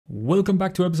Welcome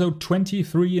back to episode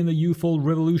 23 in the Youthful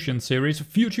Revolution series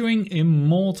featuring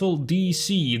Immortal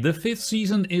DC. The 5th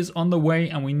season is on the way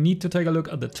and we need to take a look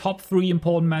at the top 3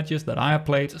 important matches that I have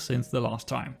played since the last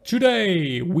time.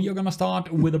 Today we are gonna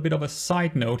start with a bit of a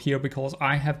side note here because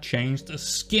I have changed a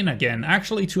skin again.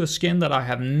 Actually to a skin that I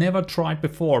have never tried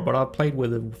before, but I've played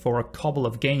with it for a couple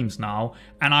of games now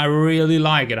and I really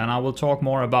like it, and I will talk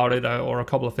more about it or a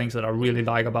couple of things that I really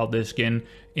like about this skin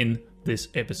in this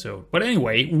episode. But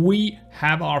anyway, we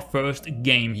have our first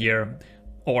game here,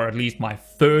 or at least my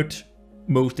third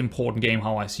most important game,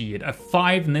 how I see it. A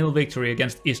 5-0 victory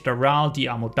against Estrela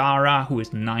da Amadora, who is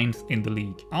 9th in the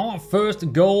league. Our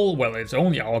first goal, well, it's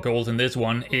only our goals in this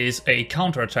one, is a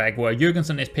counter-attack where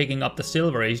Jurgensen is picking up the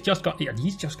silver. He's just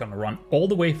gonna run all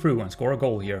the way through and score a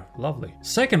goal here. Lovely.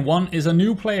 Second one is a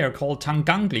new player called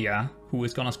Tanganglia, who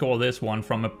is gonna score this one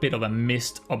from a bit of a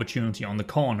missed opportunity on the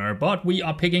corner. But we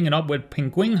are picking it up with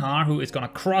Pinguinhar, who is gonna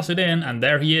cross it in, and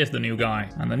there he is, the new guy.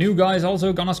 And the new guy is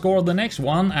also gonna score the next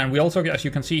one, and we also, as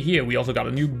you can see here, we also got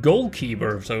a new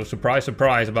goalkeeper, so surprise,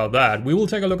 surprise about that. We will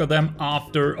take a look at them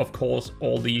after, of course,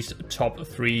 all these top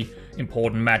 3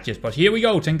 important matches. But here we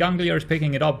go, Tanganglia is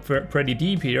picking it up pretty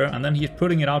deep here, and then he's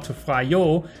putting it out to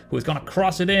Frayo, who is gonna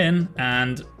cross it in,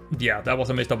 and yeah, that was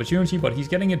a missed opportunity, but he's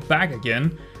getting it back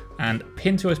again. And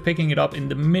Pinto is picking it up in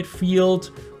the midfield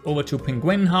over to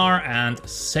Pinguinhar, and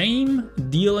same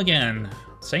deal again.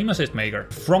 Same assist maker.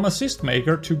 From assist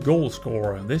maker to goal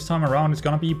scorer. This time around it's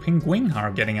gonna be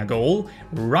Pinguinhar getting a goal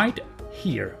right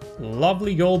here.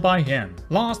 Lovely goal by him.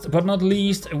 Last but not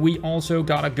least, we also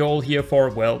got a goal here for,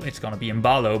 well, it's gonna be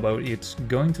Mbalo, but it's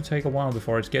going to take a while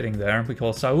before it's getting there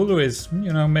because Saulu is,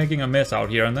 you know, making a mess out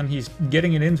here, and then he's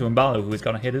getting it into Mbalo, who is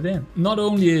gonna hit it in. Not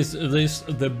only is this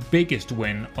the biggest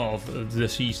win of the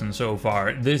season so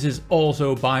far, this is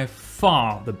also by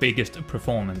far the biggest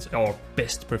performance, or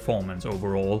best performance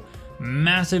overall.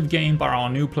 Massive game by our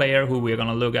new player, who we're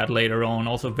gonna look at later on.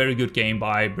 Also very good game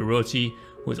by Beruti,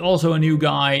 who is also a new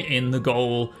guy in the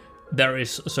goal. There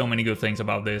is so many good things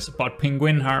about this. But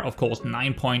Pinguinhar, of course,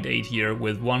 9.8 here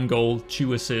with 1 goal,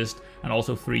 2 assists, and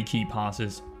also 3 key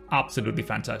passes. Absolutely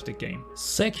fantastic game.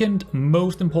 Second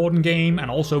most important game,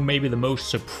 and also maybe the most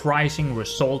surprising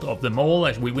result of them all,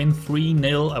 as we win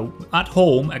 3-0 at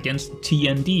home against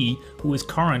TND, who is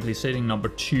currently sitting number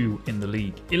 2 in the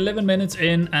league. 11 minutes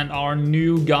in and our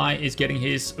new guy is getting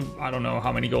his, I don't know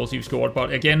how many goals he's scored,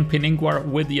 but again, Piningwar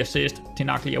with the assist,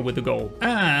 Tinaglia with the goal.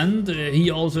 And he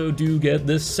also do get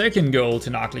the second goal,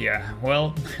 Tinaglia.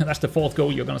 Well, that's the 4th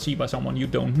goal you're gonna see by someone you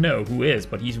don't know who is,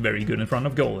 but he's very good in front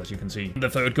of goal, as you can see. The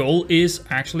third goal is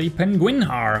actually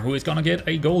Pinguinhar, who is gonna get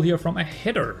a goal here from a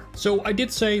header. So I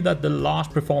did say that the last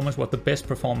performance was the best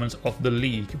performance of the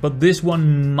league, but this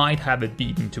one might have it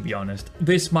beaten, to be honest.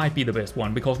 This might be the best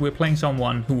one because we're playing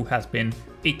someone who has been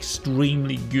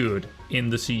extremely good in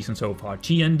the season so far.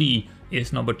 TND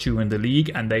is number 2 in the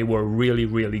league and they were really,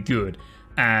 really good.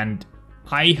 And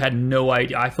I had no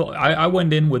idea. I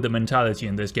went in with the mentality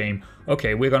in this game,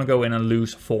 okay, we're gonna go in and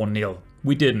lose 4-0.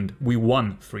 We didn't. We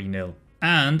won 3-0.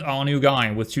 And our new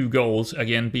guy with 2 goals,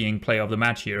 again being player of the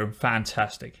match here,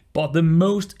 fantastic. But the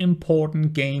most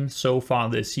important game so far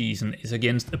this season is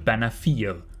against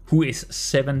Banafil, who is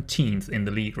 17th in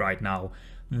the league right now.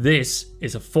 This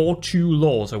is a 4-2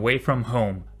 loss away from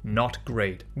home. Not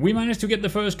great. We managed to get the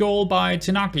first goal by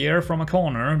Tinaglia from a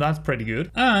corner. That's pretty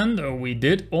good. And we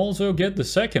did also get the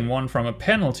second one from a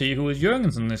penalty, who is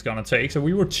Jurgensen is gonna take. So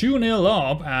we were 2-0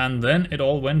 up and then it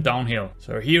all went downhill.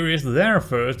 So here is their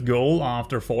first goal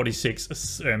after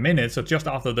 46 minutes. So just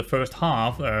after the first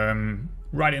half.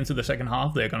 Right into the second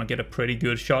half, they're gonna get a pretty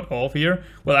good shot off here.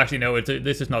 Well, actually, no,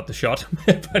 this is not the shot,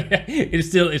 but it's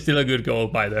still a good goal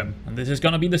by them. And this is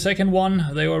gonna be the second one.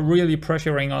 They were really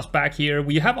pressuring us back here.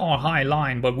 We have our high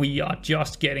line, but we are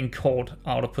just getting caught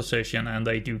out of position, and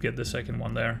they do get the second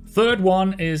one there. Third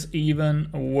one is even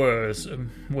worse,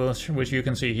 which you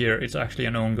can see here. It's actually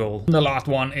an own goal. The last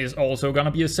one is also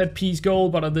gonna be a set piece goal,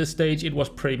 but at this stage, it was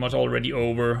pretty much already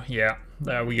over. Yeah.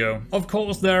 There we go. Of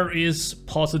course, there is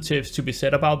positives to be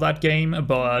said about that game,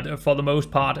 but for the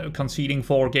most part, conceding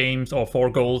 4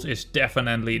 goals is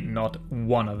definitely not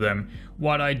one of them.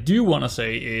 What I do want to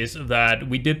say is that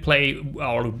we did play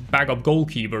our backup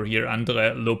goalkeeper here,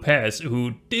 Andre Lopez,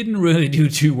 who didn't really do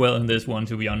too well in this one,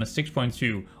 to be honest.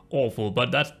 6.2. Awful,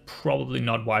 but that's probably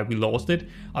not why we lost it.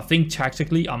 I think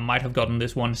tactically I might have gotten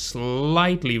this one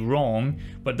slightly wrong,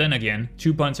 but then again,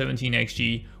 2.17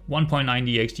 XG,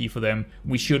 1.90 XG for them.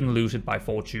 We shouldn't lose it by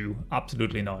 4-2.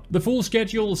 Absolutely not. The full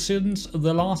schedule since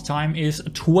the last time is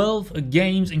 12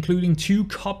 games, including 2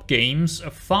 cup games,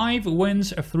 5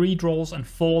 wins, 3 draws, and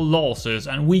 4 losses.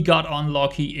 And we got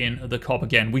unlucky in the cup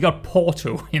again. We got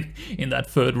Porto in that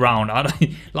third round.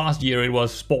 Last year it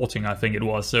was Sporting, I think it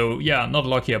was. So yeah, not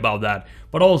lucky about that.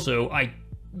 But also,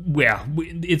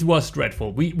 it was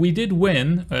dreadful. We did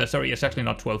win, sorry, it's actually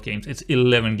not 12 games, it's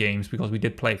 11 games, because we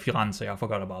did play Firenze, I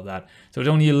forgot about that. So it's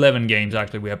only 11 games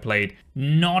actually we have played.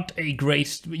 Not a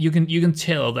great, you can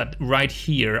tell that right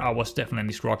here I was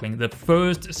definitely struggling. The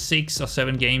first 6 or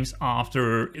 7 games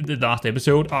after the last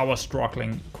episode, I was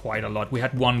struggling quite a lot. We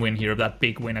had 1 win here, that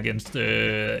big win against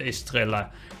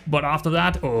Estrela. But after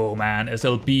that, oh man,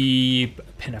 SLB,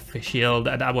 Beneficial,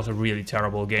 that was a really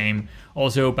terrible game.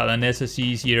 Also,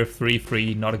 Balanese here,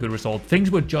 3-3, not a good result.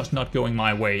 Things were just not going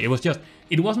my way. It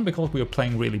wasn't because we were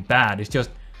playing really bad. It's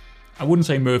just, I wouldn't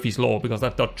say Murphy's Law, because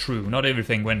that's not true. Not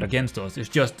everything went against us. It's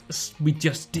just, we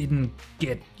just didn't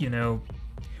get,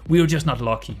 we were just not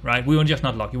lucky, right? We were just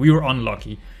not lucky. We were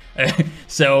unlucky.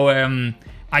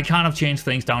 I kind of changed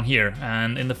things down here,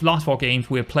 and in the last 4 games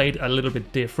we have played a little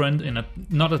bit different,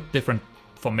 not a different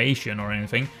formation or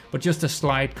anything, but just a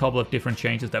slight couple of different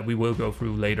changes that we will go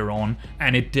through later on,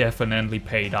 and it definitely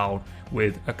paid out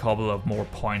with a couple of more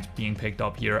points being picked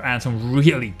up here and some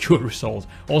really good results.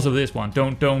 Also this one,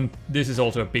 this is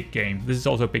also a big game. This is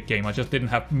also a big game. I just didn't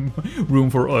have room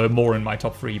for more in my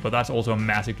top 3, but that's also a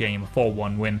massive game, a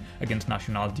 4-1 win against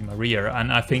Nacional de Maria,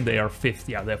 and I think they are 5th,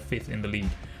 yeah, they're 5th in the league.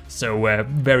 So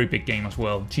very big game as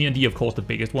well. G&D of course the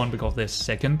biggest one because they're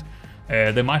 2nd.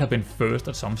 They might have been 1st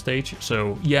at some stage.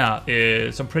 So yeah,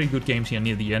 some pretty good games here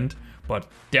near the end, but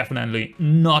definitely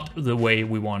not the way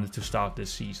we wanted to start this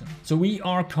season. So we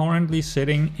are currently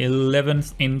sitting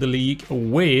 11th in the league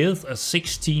with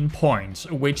 16 points,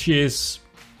 which is,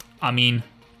 I mean,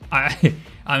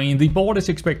 the board is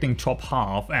expecting top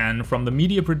half, and from the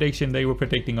media prediction they were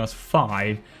predicting us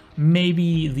 5.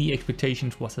 Maybe the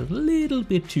expectations was a little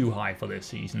bit too high for this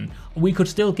season. We could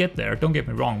still get there, don't get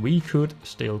me wrong, we could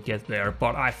still get there,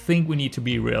 but I think we need to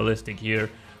be realistic here,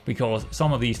 because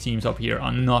some of these teams up here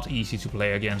are not easy to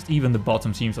play against. Even the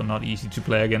bottom teams are not easy to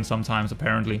play against sometimes,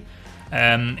 apparently.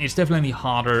 It's definitely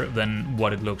harder than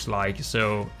what it looks like,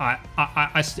 so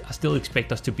I still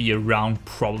expect us to be around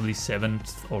probably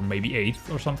 7th or maybe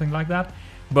 8th or something like that.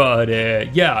 But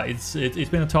yeah, it's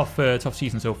been a tough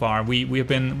season so far. We've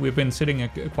been sitting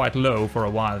quite low for a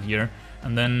while here,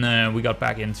 and then we got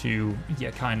back into,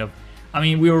 yeah, kind of. I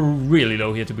mean, we were really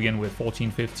low here to begin with,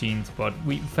 14th, 15th, but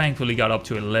we thankfully got up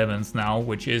to 11th now,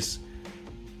 which is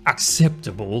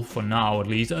acceptable for now, at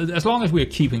least. As long as we're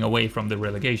keeping away from the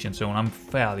relegation zone, I'm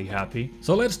fairly happy.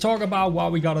 So let's talk about why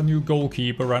we got a new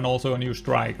goalkeeper and also a new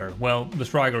striker. Well, the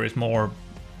striker is more.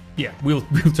 Yeah, we'll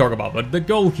talk about, but the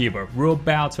goalkeeper,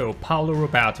 Paulo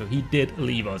Roberto, he did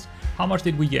leave us. How much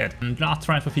did we get? Last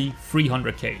transfer fee,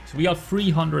 300k. So we got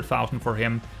 300,000 for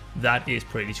him. That is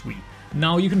pretty sweet.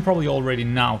 Now you can probably already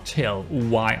now tell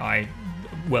why I,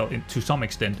 well, to some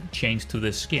extent, changed to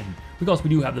this skin. Because we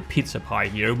do have the pizza pie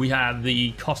here, we have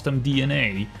the custom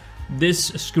DNA. This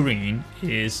screen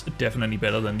is definitely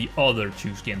better than the other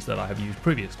 2 skins that I have used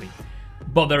previously.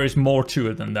 But there is more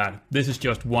to it than that. This is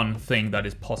just one thing that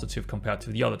is positive compared to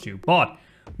the other 2. But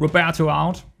Roberto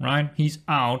out, right? He's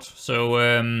out, so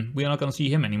we're not going to see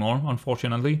him anymore,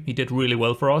 unfortunately. He did really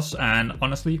well for us, and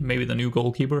honestly, maybe the new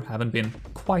goalkeeper haven't been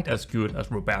quite as good as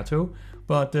Roberto.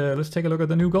 But let's take a look at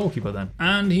the new goalkeeper then.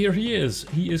 And here he is.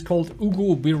 He is called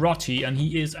Ugo Birotti, and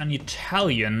he is an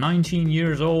Italian, 19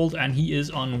 years old, and he is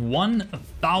on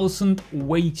 1,000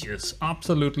 wages.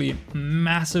 Absolutely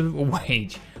massive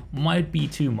wage. Might be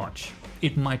too much.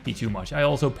 It might be too much. I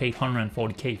also paid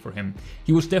 140k for him.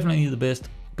 He was definitely the best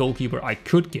goalkeeper I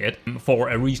could get for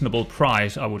a reasonable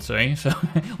price, I would say. So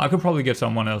I could probably get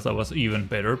someone else that was even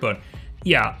better, but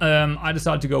yeah, I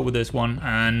decided to go with this one.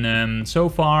 And so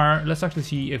far, let's actually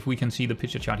see if we can see the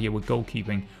picture chart here with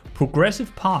goalkeeping.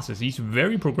 Progressive passes. He's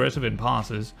very progressive in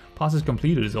passes. Passes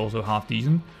completed is also half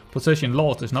decent. Possession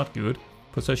lost is not good.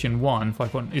 Possession won,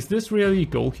 5-1. Is this really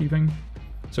goalkeeping?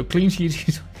 So clean sheet,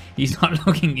 he's not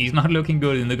looking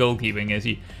good in the goalkeeping, as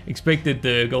he expected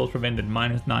the goals prevented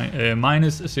minus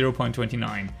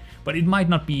 0.29. But it might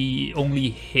not be only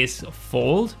his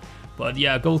fault. But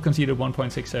yeah, goals conceded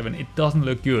 1.67. It doesn't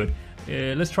look good.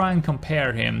 Let's try and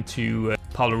compare him to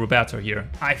Paulo Roberto here.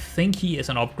 I think he is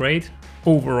an upgrade.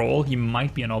 Overall, he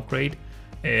might be an upgrade,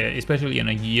 especially in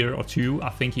a year or 2.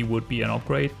 I think he would be an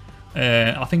upgrade.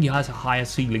 I think he has a higher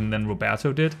ceiling than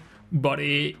Roberto did. but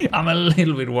I'm a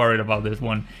little bit worried about this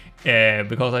one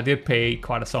because I did pay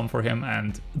quite a sum for him,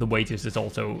 and the wages is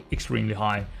also extremely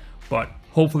high. But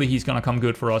hopefully he's gonna come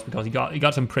good for us because he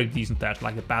got some pretty decent stats,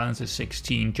 like the balance is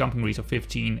 16, jumping reach of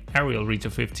 15, aerial reach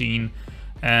of 15.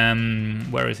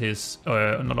 Where is his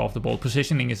not off the ball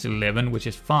positioning is 11, which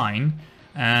is fine.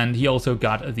 And he also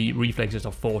got the reflexes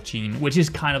of 14, which is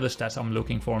kind of the stats I'm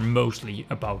looking for mostly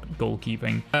about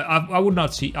goalkeeping. I would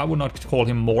not call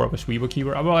him more of a sweeper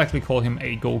keeper. I will actually call him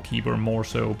a goalkeeper more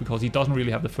so, because he doesn't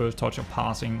really have the first touch of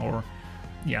passing or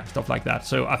yeah, stuff like that.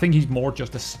 So I think he's more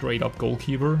just a straight up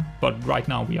goalkeeper, but right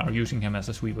now we are using him as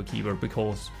a sweeper keeper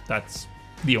because that's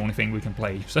the only thing we can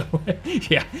play. So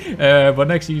yeah, but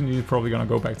next season he's probably gonna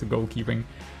go back to goalkeeping.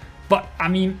 But I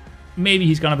mean, maybe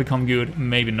he's gonna become good,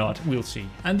 maybe not, we'll see.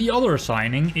 And the other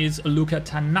signing is Luca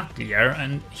Tanaglia,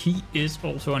 and he is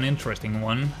also an interesting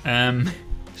one.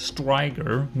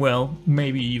 Striker, well,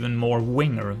 maybe even more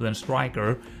winger than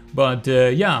striker, but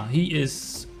yeah, he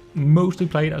is mostly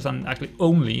played as actually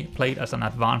only played as an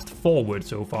advanced forward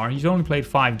so far. He's only played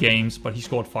 5 games, but he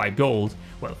scored 5 goals.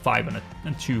 Well, 5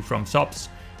 and 2 from subs.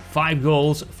 5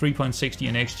 goals, 3.60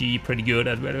 in XG, pretty good.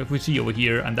 If we see over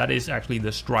here, and that is actually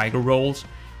the striker roles,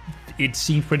 it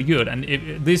seems pretty good. And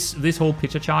this whole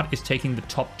picture chart is taking the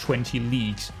top 20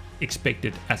 leagues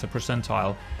expected as a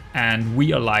percentile, and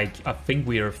we are like, I think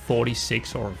we are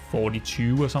 46 or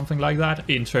 42 or something like that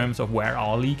in terms of where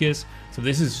our league is. So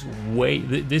this is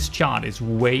this chart is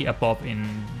way above in,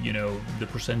 you know, the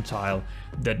percentile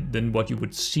than what you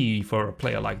would see for a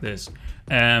player like this,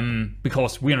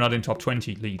 because we are not in top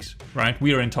 20 leagues, right?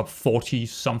 We are in top 40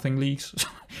 something leagues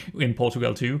in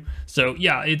Portugal too. So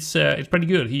yeah, it's pretty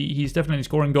good. He's definitely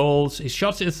scoring goals. His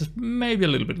shots is maybe a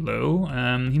little bit low.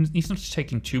 He's not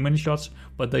taking too many shots,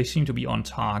 but they seem to be on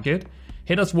target.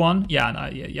 Hitters 1, yeah,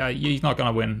 he's not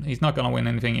gonna win. He's not gonna win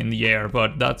anything in the air,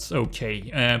 but that's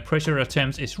okay. Pressure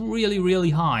attempts is really,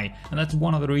 really high, and that's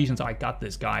one of the reasons I got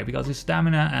this guy, because his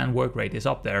stamina and work rate is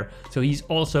up there. So he's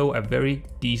also a very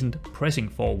decent pressing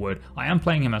forward. I am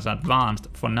playing him as advanced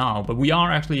for now, but we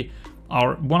are actually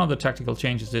one of the tactical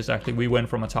changes is actually we went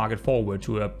from a target forward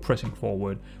to a pressing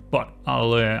forward, but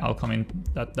I'll come in,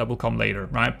 that will come later,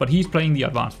 right? But he's playing the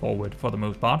advanced forward for the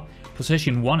most part.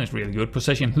 Possession 1 is really good.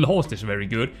 Possession lost is very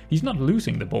good. He's not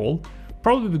losing the ball,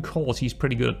 probably because he's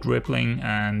pretty good at dribbling,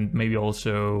 and maybe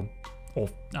also, or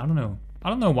I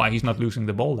don't know why he's not losing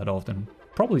the ball that often.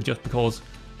 Probably just because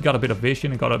he got a bit of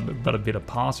vision, he got a bit of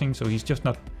passing, so he's just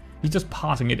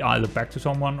passing it either back to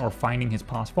someone or finding his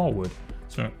pass forward.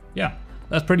 So yeah,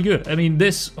 that's pretty good. I mean,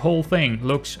 this whole thing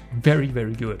looks very,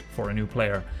 very good for a new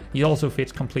player. He also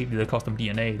fits completely the custom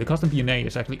DNA. The custom DNA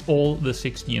is actually all the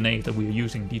 6 DNAs that we are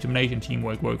using: determination,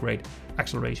 teamwork, work rate,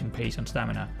 acceleration, pace, and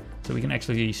stamina. So we can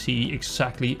actually see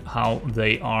exactly how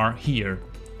they are here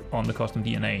on the custom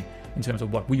DNA in terms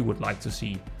of what we would like to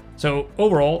see. So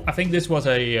overall, I think this was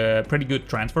a pretty good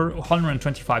transfer.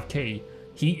 125k.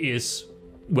 He is,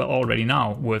 well, already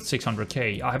now worth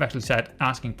 600k. I have actually set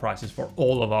asking prices for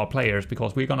all of our players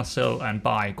because we're gonna sell and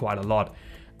buy quite a lot.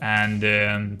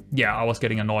 And yeah, I was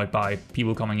getting annoyed by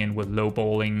people coming in with low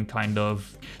bowling kind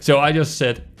of. So I just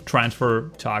set transfer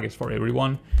targets for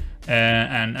everyone.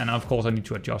 And of course I need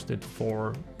to adjust it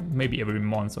for maybe every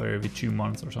month or every 2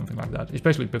 months or something like that,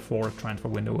 especially before transfer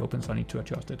window opens. I need to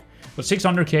adjust it, but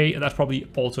 600k, that's probably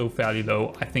also fairly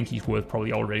low. I think he's worth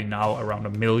probably already now around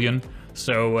 1 million.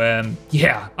 So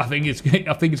yeah, I think it's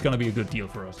gonna be a good deal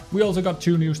for us. We also got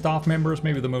 2 new staff members.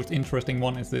 Maybe the most interesting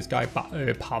one is this guy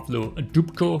Pavlo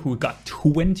Dubko, who got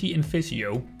 20 in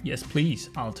physio. Yes please,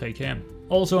 I'll take him.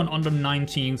 Also an under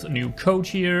 19th new coach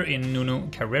here in Nuno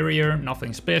Carrerier.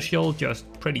 Nothing special, just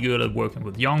pretty good at working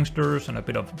with youngsters and a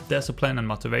bit of discipline and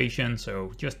motivation.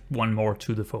 So just one more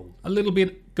to the fold. A little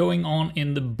bit going on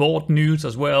in the board news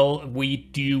as well. We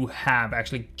do have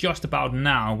actually just about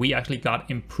now, we actually got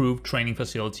improved training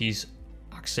facilities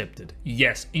accepted.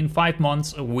 Yes, in 5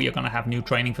 months we are gonna have new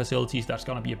training facilities. That's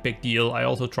gonna be a big deal. I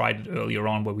also tried it earlier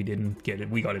on, but we didn't get it.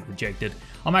 We got it rejected.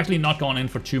 I'm actually not going in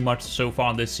for too much so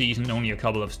far this season. Only a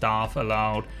couple of staff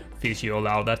allowed, physio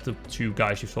allowed. That's the 2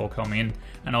 guys you saw come in,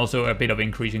 and also a bit of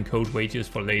increase in coach wages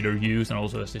for later use, and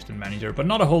also assistant manager. But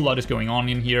not a whole lot is going on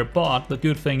in here. But the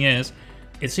good thing is,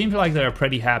 it seems like they're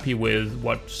pretty happy with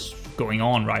what's going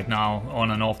on right now on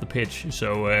and off the pitch,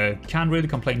 so can't really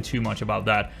complain too much about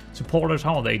that. Supporters,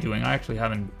 how are they doing? I actually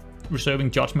haven't reserving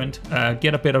judgment,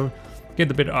 get a bit of get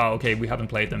the bit. Oh, okay, we haven't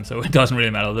played them, so it doesn't really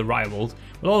matter, the rivals.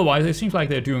 But otherwise, it seems like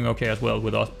they're doing okay as well,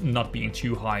 with us not being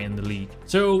too high in the league.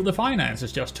 So the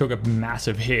finances just took a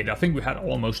massive hit. I think we had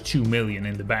almost 2 million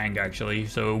in the bank actually.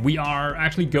 So we are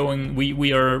actually going.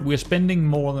 We're spending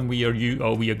more than we are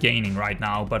gaining right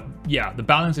now. But yeah, the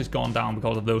balance has gone down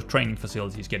because of those training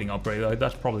facilities getting upgraded.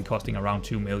 That's probably costing around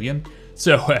 2 million.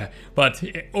 So, but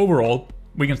overall,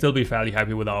 we can still be fairly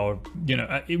happy with our,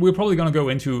 we're probably going to go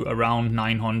into around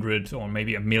 900 or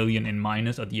maybe 1 million in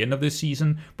minus at the end of this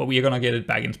season, but we are going to get it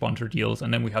back in sponsor deals,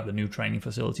 and then we have the new training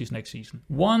facilities next season.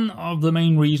 One of the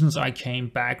main reasons I came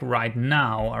back right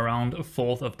now, around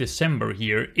 4th of December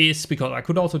here, is because I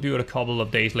could also do it a couple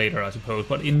of days later, I suppose,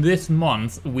 but in this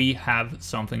month we have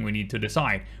something we need to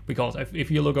decide, because if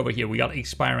you look over here, we got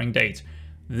expiring dates.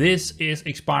 This is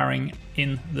expiring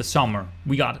in the summer.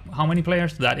 We got how many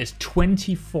players? That is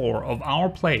 24 of our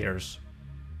players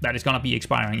that is going to be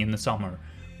expiring in the summer.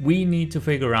 We need to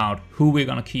figure out who we're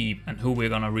going to keep and who we're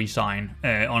going to re-sign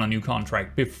on a new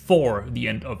contract before the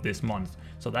end of this month.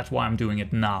 So that's why I'm doing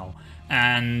it now.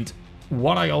 And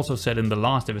what I also said in the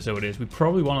last episode is we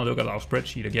probably want to look at our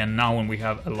spreadsheet again now when we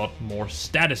have a lot more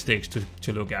statistics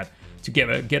to look at, to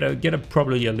get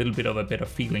probably a little bit of a better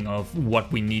feeling of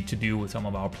what we need to do with some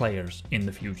of our players in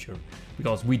the future,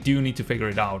 because we do need to figure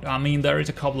it out. I mean, there is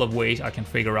a couple of ways I can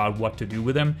figure out what to do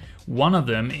with them. One of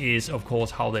them is, of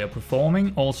course, how they are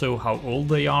performing, also how old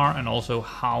they are, and also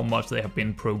how much they have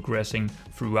been progressing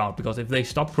throughout, because if they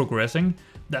stop progressing,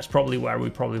 that's probably where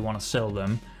we probably want to sell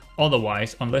them.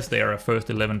 Otherwise, unless they are a first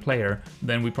 11 player,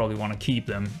 then we probably want to keep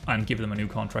them and give them a new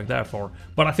contract therefore.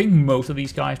 But I think most of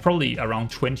these guys, probably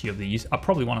around 20 of these, I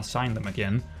probably want to sign them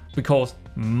again. Because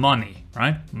money,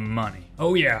 right? Money.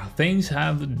 Oh yeah, things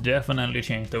have definitely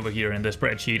changed over here in the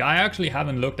spreadsheet. I actually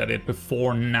haven't looked at it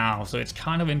before now, so it's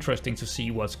kind of interesting to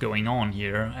see what's going on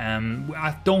here.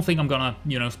 I don't think I'm gonna,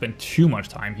 spend too much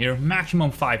time here. Maximum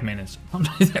 5 minutes.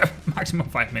 Maximum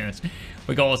 5 minutes.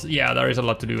 Because, yeah, there is a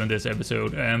lot to do in this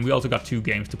episode. We also got 2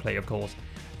 games to play, of course.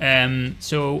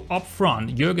 So, up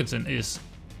front, Jurgensen is...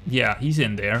 Yeah, he's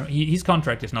in there. His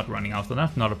contract is not running out, so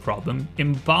that's not a problem.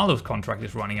 Imbalo's contract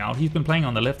is running out. He's been playing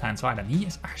on the left-hand side, and he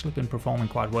has actually been performing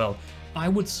quite well. I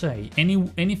would say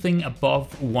anything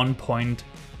above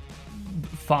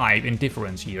 1.5 in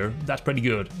difference here, that's pretty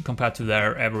good compared to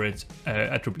their average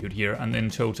attribute here, and in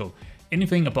total.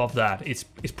 Anything above that is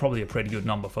probably a pretty good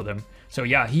number for them. So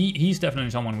yeah, he's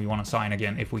definitely someone we want to sign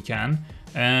again if we can.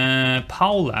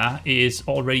 Paula is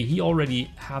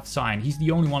already have signed. He's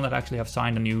the only one that actually have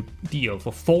signed a new deal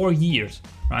for 4 years,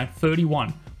 right?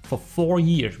 31 for 4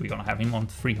 years. We're gonna have him on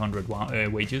 300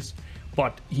 wages,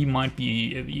 but we might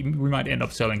end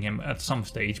up selling him at some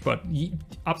stage. But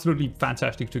absolutely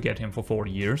fantastic to get him for 4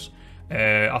 years.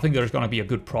 I think there's gonna be a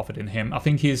good profit in him. I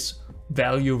think his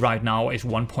value right now is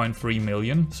 1.3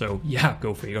 million. So yeah,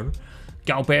 go figure.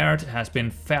 Gaubert has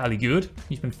been fairly good.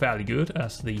 He's been fairly good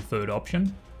as the third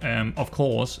option. Of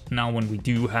course, now when we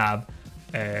do have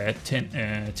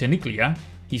Teniglia,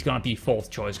 he's gonna be 4th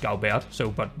choice Gaubert.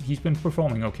 So, but he's been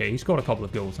performing okay. He scored a couple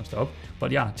of goals and stuff.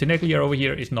 But yeah, Teniglia over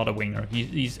here is not a winger.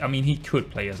 I mean, he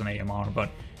could play as an AMR, but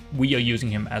we are using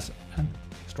him as a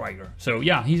striker. So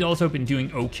yeah, he's also been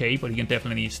doing okay, but he can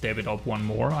definitely step it up one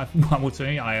more. I would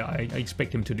say I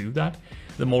expect him to do that.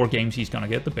 The more games he's gonna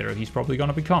get, the better he's probably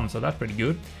gonna become. So that's pretty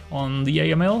good. On the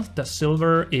AML, the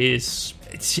silver is...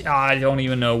 I don't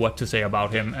even know what to say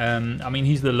about him. I mean,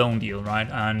 he's the loan deal, right?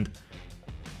 And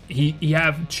he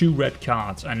have 2 red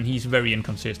cards, and he's very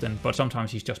inconsistent. But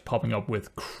sometimes he's just popping up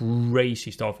with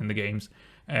crazy stuff in the games.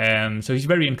 So he's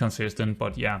very inconsistent,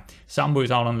 but yeah, Sambo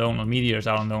is out on loan, Almeida is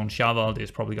out on loan, Chavald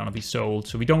is probably going to be sold,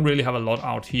 so we don't really have a lot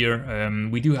out here.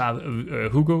 We do have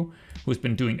Hugo, who's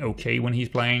been doing okay when he's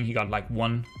playing. He got like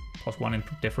 1+1 in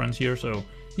difference here, so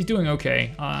he's doing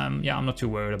okay. Yeah, I'm not too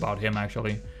worried about him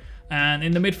actually. And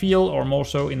in the midfield, or more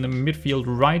so in the midfield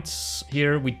rights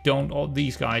here, we don't, all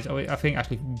these guys, I think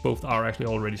actually both are actually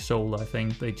already sold. I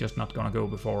think they're just not gonna go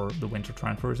before the winter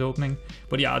transfer is opening.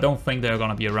 But yeah, I don't think they're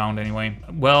gonna be around anyway.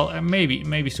 Well,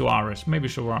 maybe Suarez,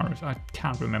 I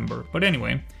can't remember. But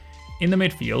anyway, in the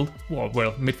midfield,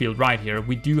 well, midfield right here,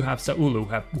 we do have Saulu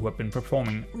who have been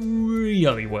performing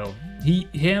really well.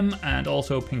 Him and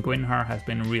also Penguinhar has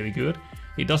been really good.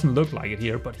 It doesn't look like it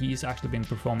here, but he's actually been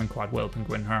performing quite well,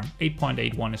 Penguinhar.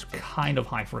 8.81 is kind of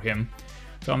high for him.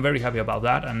 So I'm very happy about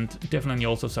that, and definitely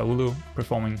also Saulu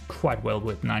performing quite well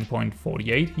with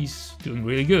 9.48. He's doing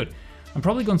really good. And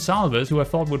probably Gonçalves, who I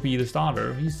thought would be the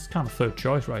starter, he's kind of 3rd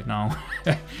choice right now.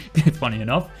 Funny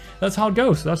enough. That's how it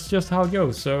goes. That's just how it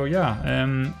goes. So yeah,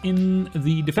 in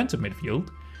the defensive midfield,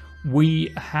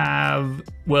 we have,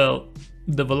 well,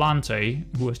 the Volante,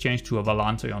 who has changed to a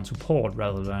Volante on support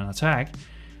rather than attack,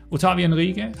 Otavio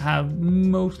Enrique have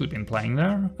mostly been playing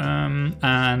there,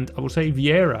 and I would say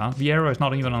Vieira is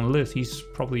not even on the list. He's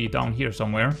probably down here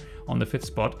somewhere on the 5th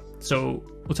spot. So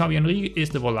Otavio Enrique is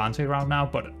the Volante right now,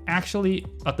 but actually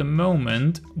at the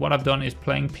moment what I've done is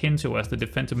playing Pinto as the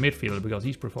defensive midfielder because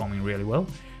he's performing really well.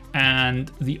 And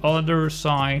the other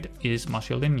side is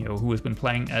Marcelinho, who has been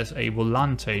playing as a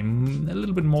Volante a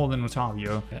little bit more than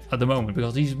Otavio at the moment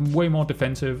because he's way more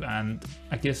defensive, and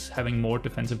I guess having more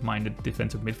defensive-minded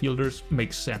defensive midfielders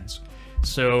makes sense.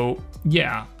 So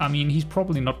yeah, I mean, he's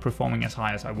probably not performing as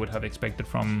high as I would have expected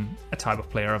from a type of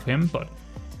player of him, but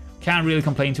can't really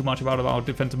complain too much about our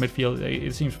defensive midfield.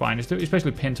 It seems fine,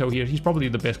 especially Pinto here. He's probably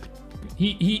the best.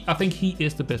 I think he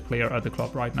is the best player at the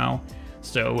club right now.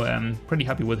 So pretty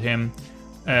happy with him.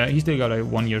 He's still got a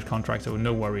 1-year contract, so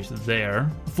no worries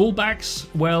there. Fullbacks,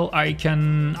 well,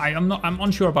 I'm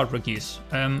unsure about Regis.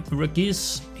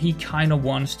 Regis, he kind of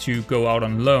wants to go out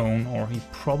on loan, or he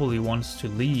probably wants to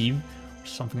leave, or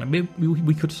something like that. Maybe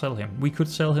we could sell him. We could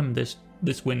sell him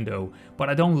this window, but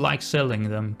I don't like selling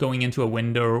them going into a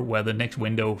window where the next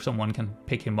window someone can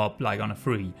pick him up like on a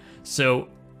free. So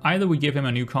either we give him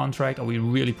a new contract or we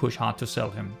really push hard to sell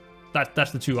him.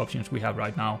 That's the 2 options we have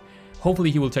right now.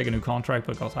 Hopefully he will take a new contract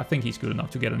because I think he's good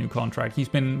enough to get a new contract. He's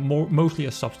been mostly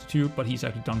a substitute, but he's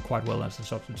actually done quite well as a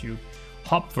substitute.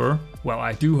 Hopfer, well,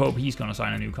 I do hope he's going to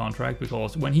sign a new contract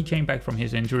because when he came back from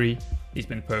his injury, he's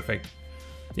been perfect.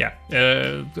 Yeah,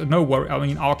 no worry. I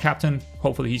mean, our captain,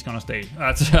 hopefully he's going to stay.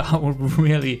 I would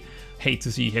really hate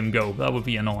to see him go. That would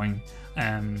be annoying.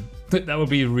 That would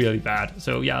be really bad.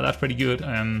 So yeah, that's pretty good.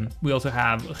 We also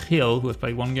have Gil, who has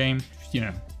played 1 game. You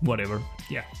know, whatever.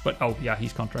 Yeah, but oh yeah,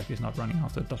 his contract is not running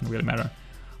out, so it doesn't really matter.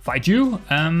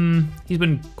 Faiju, he's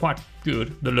been quite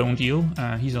good, the loan deal.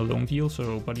 He's a loan deal,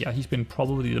 so, but yeah, he's been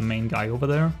probably the main guy over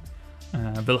there.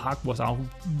 Vilhak was out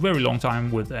very long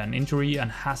time with an injury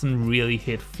and hasn't really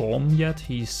hit form yet.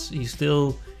 He's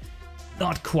still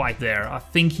not quite there. I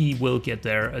think he will get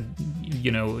there,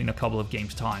 you know, in a couple of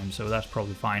games time, so that's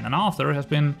probably fine. And Arthur has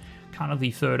been kind of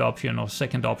the 3rd option or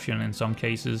 2nd option in some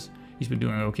cases. He's been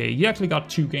doing okay. He actually got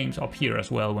 2 games up here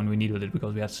as well when we needed it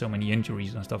because we had so many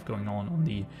injuries and stuff going on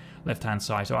the left-hand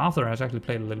side. So Arthur has actually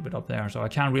played a little bit up there. So I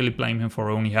can't really blame him for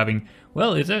only having,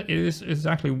 well, it's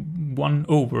actually 1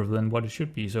 over than what it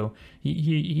should be. So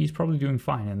he's probably doing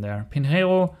fine in there.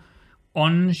 Pinheiro,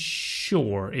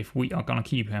 unsure if we are going to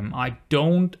keep him. I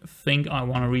don't think I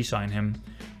want to re-sign him.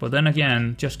 But then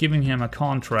again, just giving him a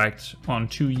contract on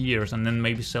 2 years and then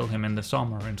maybe sell him in the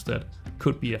summer instead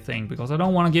could be a thing, because I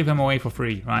don't want to give him away for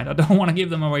free, right? I don't want to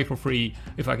give them away for free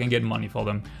if I can get money for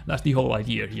them. That's the whole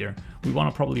idea here. We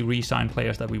want to probably re-sign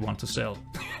players that we want to sell,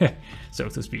 so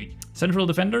to speak. Central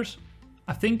defenders,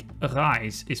 I think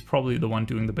Reis is probably the one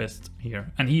doing the best here,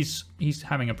 and he's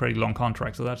having a pretty long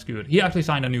contract, so that's good. He actually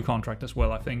signed a new contract as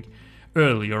well, I think,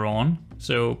 earlier on,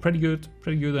 so pretty good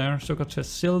there. Socrates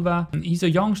Silva, and he's a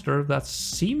youngster that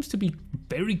seems to be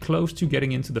very close to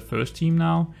getting into the first team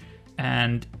now.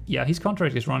 And yeah, his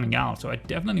contract is running out, so I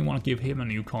definitely want to give him a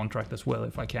new contract as well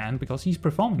if I can, because he's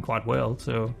performing quite well,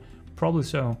 so probably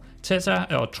so.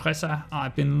 Tressa,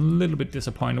 I've been a little bit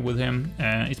disappointed with him,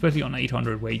 especially on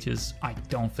 800 wages. I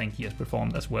don't think he has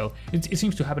performed as well. It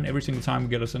seems to happen every single time we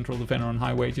get a central defender on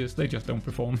high wages, they just don't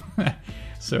perform.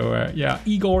 So yeah,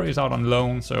 Igor is out on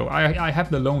loan, so I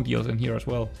have the loan deals in here as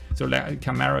well. So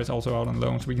Camara is also out on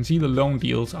loan, so we can see the loan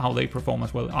deals, how they perform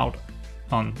as well out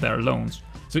on their loans.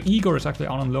 So Igor is actually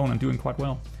out on loan and doing quite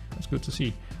well. That's good to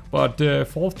see. But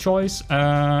 4th choice,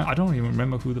 I don't even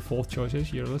remember who the 4th choice is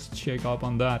here. Let's check up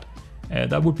on that.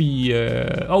 That would be,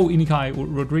 Inikai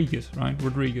Rodriguez, right?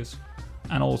 Rodriguez.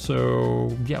 And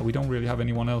also, yeah, we don't really have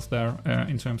anyone else there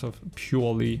in terms of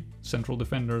purely central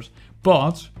defenders.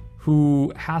 But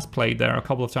who has played there a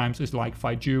couple of times is like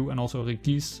Faiju, and also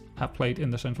Regis have played in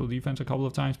the central defense a couple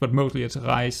of times. But mostly it's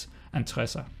Reis and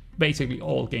Tressa. Basically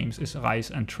all games is Reis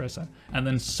and Tressa, and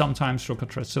then sometimes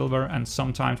Socrates Silva, and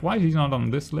sometimes, why is he not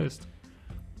on this list?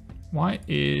 Why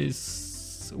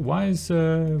is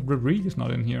Rodriguez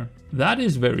not in here? That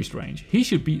is very strange. He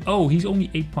should be, oh, he's only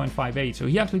 8.58, so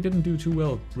he actually didn't do too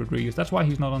well, Rodriguez. That's why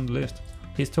he's not on the list.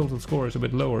 His total score is a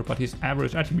bit lower, but his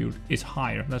average attribute is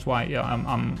higher. That's why, yeah,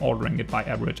 I'm ordering it by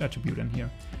average attribute in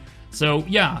here. So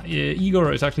yeah,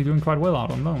 Igor is actually doing quite well out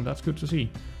on loan. That's good to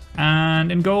see.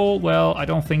 And in goal, well, I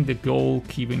don't think the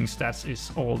goalkeeping stats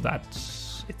is all that.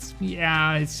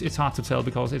 It's hard to tell,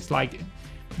 because it's like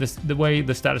the way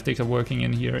the statistics are working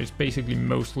in here is basically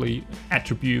mostly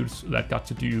attributes that got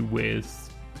to do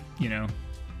with, you know,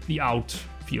 the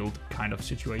outfield kind of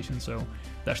situation. So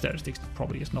their statistics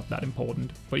probably is not that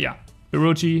important. But yeah,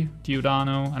 Berucci,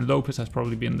 Giordano, and Lopez has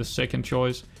probably been the second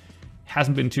choice.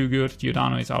 Hasn't been too good.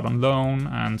 Giordano is out on loan,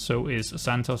 and so is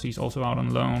Santos. He's also out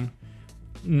on loan.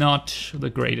 Not the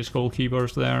greatest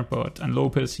goalkeepers there, and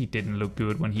Lopez, he didn't look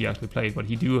good when he actually played, but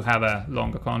he do have a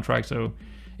longer contract, so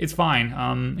it's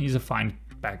fine. He's a fine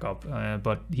backup,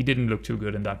 but he didn't look too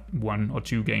good in that 1 or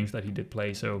 2 games that he did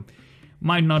play, so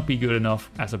might not be good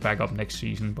enough as a backup next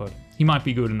season, but he might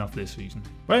be good enough this season.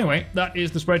 But anyway, that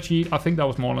is the spreadsheet. I think that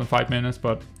was more than 5 minutes,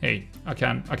 but hey, I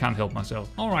can't help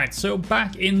myself. All right, so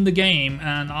back in the game,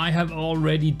 and I have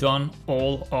already done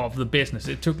all of the business.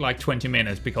 It took like 20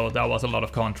 minutes because that was a lot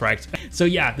of contracts. So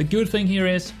yeah, the good thing here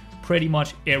is pretty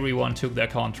much everyone took their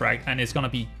contract, and it's gonna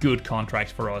be good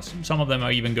contracts for us. Some of them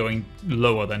are even going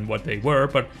lower than what they were,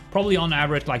 but probably on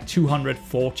average like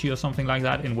 240 or something like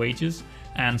that in wages.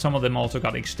 And some of them also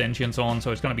got extensions on,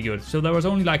 so it's gonna be good. So there was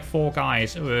only like 4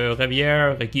 guys,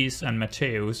 Riviere, Regis, and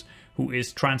Mateus, who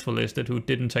is transfer listed, who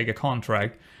didn't take a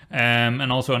contract.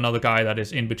 And also another guy that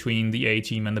is in between the A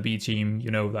team and the B team, you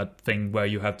know, that thing where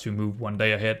you have to move 1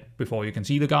 day ahead before you can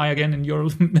see the guy again in your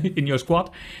in your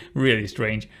squad. Really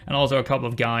strange. And also a couple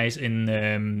of guys in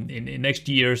next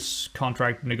year's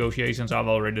contract negotiations. I've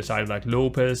already decided, like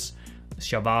Lopez,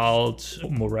 Chavald,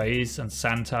 Moraes, and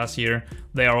Santas here.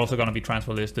 They are also going to be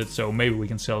transfer listed, so maybe we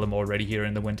can sell them already here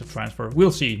in the winter transfer.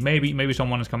 We'll see. Maybe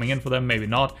someone is coming in for them, maybe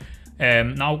not.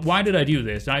 Now, why did I do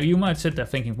this? Now, you might sit there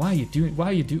thinking, why did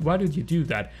you do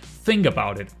that? Think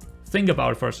about it. Think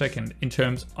about it for a second in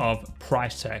terms of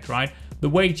price tag, right? The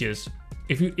wages.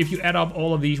 If you add up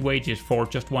all of these wages for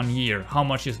just 1 year, how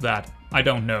much is that? I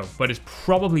don't know, but it's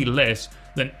probably less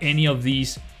than any of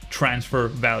these transfer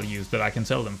values that I can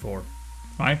sell them for.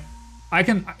 Right?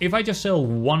 If I just sell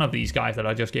one of these guys that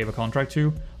I just gave a contract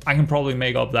to, I can probably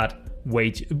make up that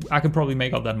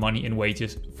money in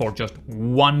wages for just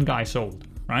 1 guy sold,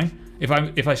 right? If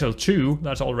I sell 2,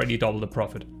 that's already double the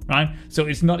profit, right? So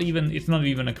it's not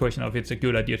even a question of it's a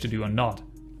good idea to do or not.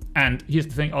 And here's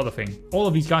the other thing, all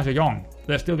of these guys are young.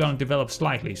 They're still gonna develop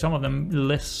slightly, some of them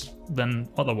less than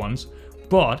other ones,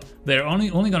 but they're only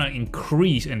going to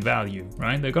increase in value,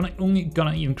 right? They're only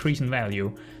gonna increase in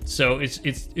value, so it's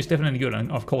definitely good. And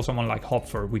of course, someone like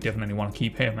Hopfer, we definitely want to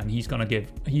keep him, and he's gonna get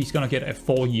a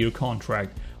 4-year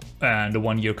contract and a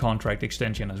 1-year contract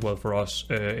extension as well for us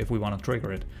if we want to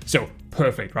trigger it. So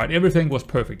perfect, right? Everything was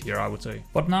perfect here, I would say.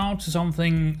 But now to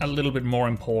something a little bit more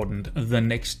important: the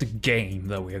next game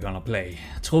that we are gonna play,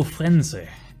 Trofrense.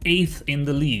 8th in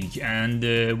the league, and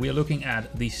we are looking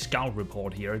at the scout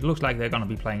report here. It looks like they're going to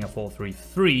be playing a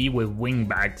 4-3-3 with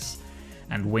wingbacks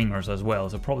and wingers as well,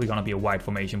 so probably going to be a wide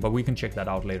formation, but we can check that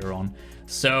out later on.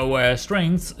 So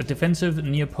strengths, defensive,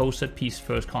 near post, set piece,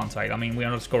 first contact. I mean, we are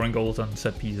not scoring goals on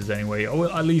set pieces anyway, or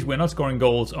well, at least we're not scoring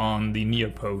goals on the near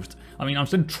post. I mean, I'm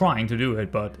still trying to do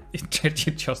it, but it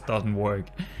just doesn't work.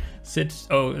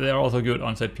 They're also good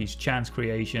on set piece, chance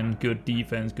creation, good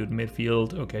defense, good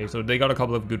midfield. Okay, so they got a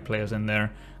couple of good players in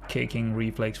there. Kicking,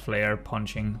 reflex, flair,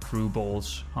 punching, through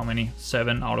balls. How many?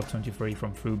 7 out of 23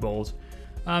 from through balls.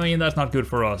 I mean, that's not good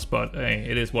for us, but hey,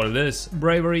 it is what it is.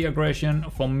 Bravery, aggression,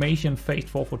 formation, faced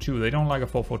 4-4-2. They don't like a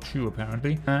 4-4-2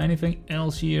 apparently. Anything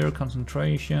else here?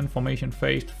 Concentration, formation,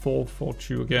 faced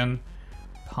 4-4-2 again.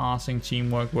 Passing,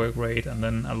 teamwork, work rate, and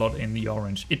then a lot in the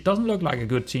orange. It doesn't look like a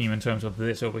good team in terms of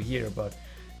this over here, but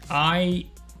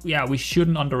we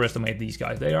shouldn't underestimate these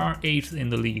guys. They are 8th in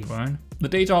the league, right? The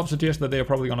data hub suggests that they're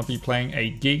probably going to be playing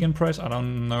a gegenpress. I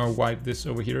don't know why this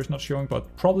over here is not showing,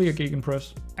 but probably a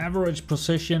gegenpress. Average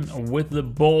position with the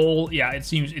ball, yeah, it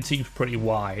seems pretty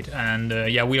wide, and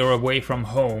yeah, we are away from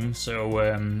home, so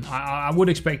I would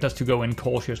expect us to go in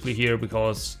cautiously here,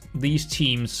 because these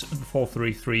teams,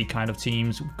 4-3-3 kind of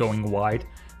teams going wide,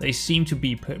 they seem to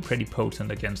be pretty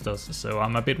potent against us, so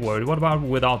I'm a bit worried. What about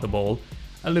without the ball?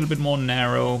 A little bit more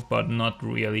narrow, but not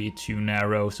really too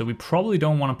narrow. So we probably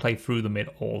don't want to play through the mid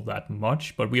all that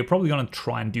much, but we are probably going to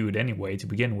try and do it anyway to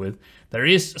begin with. There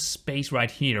is space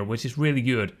right here, which is really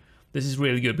good. This is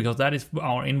really good because that is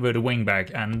our inverted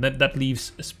wingback, and that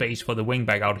leaves space for the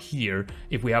wingback out here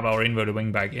if we have our inverted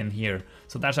wingback in here.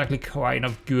 So that's actually kind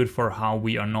of good for how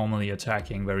we are normally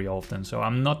attacking very often. So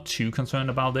I'm not too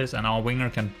concerned about this, and our winger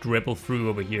can dribble through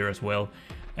over here as well.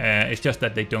 It's just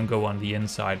that they don't go on the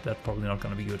inside. That's probably not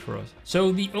going to be good for us.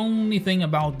 So the only thing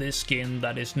about this skin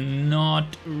that is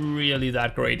not really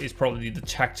that great is probably the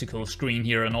tactical screen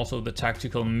here, and also the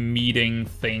tactical meeting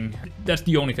thing. That's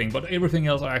the only thing, but everything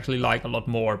else I actually like a lot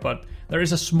more. But there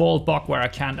is a small bug where I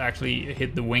can't actually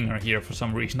hit the winger here for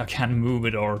some reason. I can't move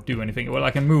it or do anything. Well,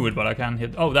 I can move it, but I can't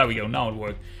hit... Oh, there we go. Now it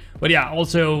worked. But yeah,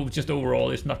 also just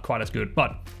overall it's not quite as good.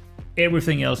 But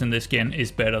everything else in this skin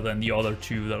is better than the other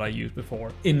two that I used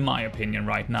before, in my opinion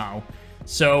right now.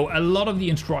 So a lot of the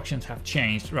instructions have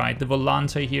changed, right? The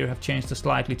volante here have changed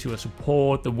slightly to a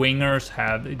support. The wingers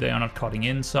they are not cutting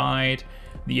inside.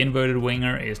 The inverted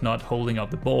winger is not holding up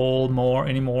the ball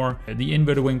anymore. The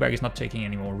inverted wingback is not taking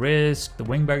any more risk. The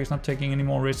wingback is not taking any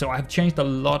more risk. So I've changed a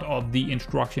lot of the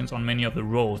instructions on many of the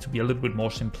roles to be a little bit more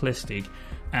simplistic,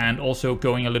 and also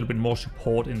going a little bit more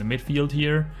support in the midfield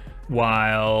here.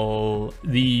 While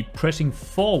the pressing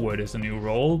forward is a new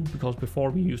role, because before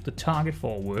we used the target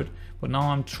forward, but now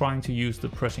I'm trying to use the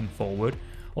pressing forward.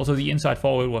 Also, the inside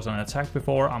forward was on attack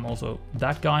before. I'm also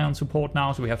that guy on support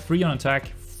now, so we have 3 on attack,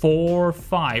 4,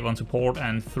 5 on support,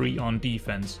 and 3 on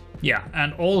defense. Yeah,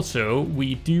 and also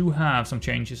we do have some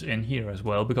changes in here as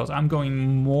well, because I'm going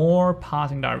more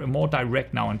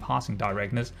direct now in passing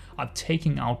directness. I'm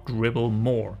taking out dribble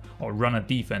more, or run a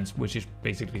defense, which is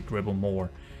basically dribble more.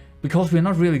 Because we're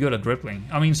not really good at dribbling.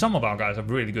 I mean, some of our guys are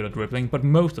really good at dribbling, but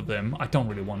most of them, I don't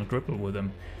really want to dribble with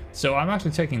them. So I'm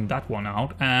actually taking that one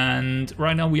out. And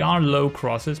right now we are low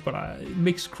crosses, but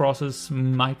mixed crosses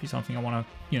might be something I want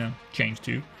to, change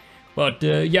to. But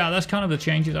yeah, that's kind of the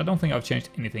changes. I don't think I've changed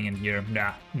anything in here.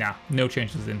 Nah, no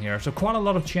changes in here. So quite a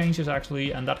lot of changes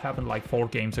actually, and that happened like 4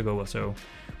 games ago or so.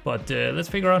 But let's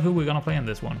figure out who we're gonna play in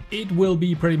this one. It will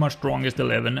be pretty much strongest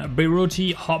 11.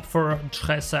 Beruti, Hopfer,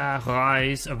 Tressa,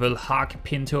 Reis, Vilhak,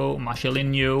 Pinto,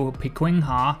 Marcelinho,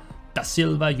 Piquinha, Da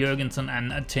Silva, Jurgensen,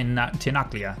 and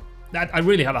Tenaglia. I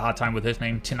really have a hard time with his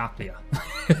name, Tenaglia.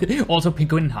 Also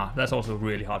Piquinha, that's also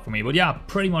really hard for me. But yeah,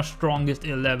 pretty much strongest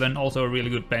 11. Also a really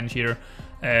good bench here.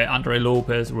 Andre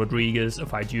Lopez, Rodriguez,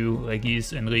 Faidu,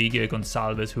 Regis, Enrique,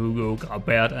 Gonçalves, Hugo,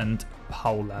 Grabert, and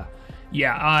Paula.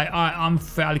 Yeah, I'm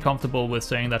fairly comfortable with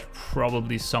saying that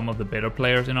probably some of the better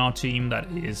players in our team that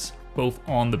is both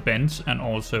on the bench and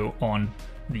also on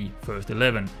the first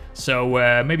 11.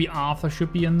 So maybe Arthur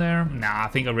should be in there. Nah, I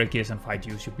think Regis and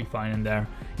Faidu should be fine in there.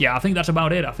 Yeah, I think that's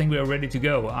about it. I think we are ready to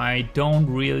go. I don't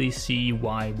really see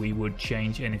why we would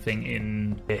change anything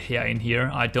in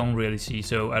here. I don't really see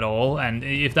so at all. And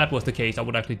if that was the case, I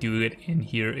would actually do it in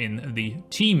here in the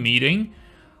team meeting,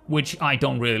 which I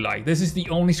don't really like. This is the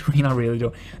only screen I really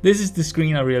don't. This is the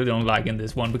screen I really don't like in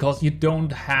this one, because you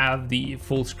don't have the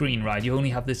full screen, right? You only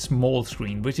have this small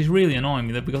screen, which is really annoying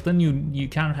me, because then you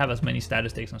can't have as many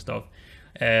statistics and stuff.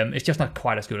 It's just not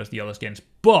quite as good as the other skins.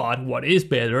 But what is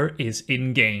better is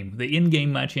in-game. The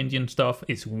in-game match engine stuff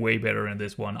is way better in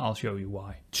this one. I'll show you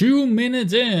why. 2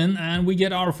 minutes in, and we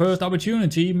get our first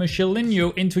opportunity.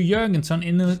 Marcelinho into Jurgensen,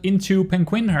 into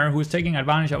Penquinher, who is taking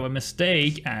advantage of a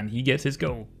mistake, and he gets his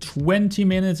goal. 20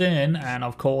 minutes in, and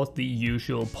of course the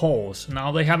usual pause.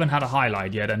 Now, they haven't had a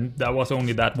highlight yet, and that was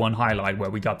only that one highlight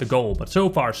where we got the goal. But so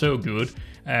far, so good.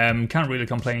 Can't really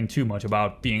complain too much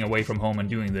about being away from home and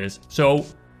doing this. So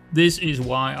this is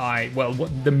why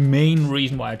the main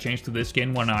reason why I changed to this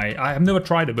skin, when I have never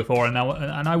tried it before, and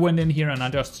I went in here and I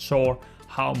just saw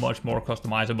how much more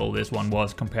customizable this one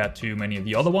was compared to many of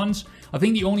the other ones. I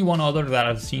think the only one other that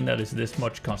I've seen that is this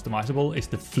much customizable is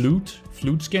the flute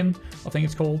skin, I think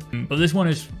it's called. But this one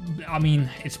is, I mean,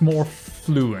 it's more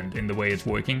fluent in the way it's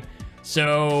working.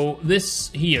 So this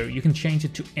here, you can change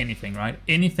it to anything, right?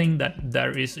 Anything that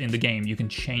there is in the game, you can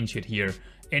change it here.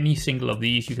 Any single of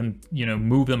these, you can,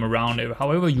 move them around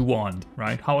however you want,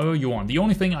 right? However you want. The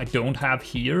only thing I don't have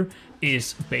here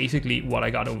is basically what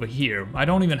I got over here. I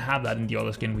don't even have that in the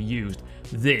other skin we used.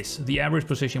 The average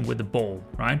position with the ball,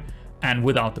 right? And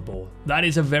without the ball. That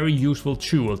is a very useful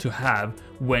tool to have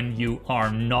when you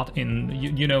are not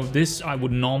in, this I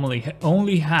would normally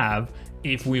only have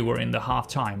if we were in the half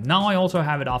time. Now I also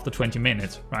have it after 20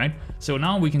 minutes, right? So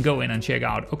now we can go in and check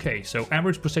out, okay, so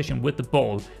average position with the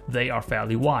ball, they are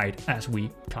fairly wide, as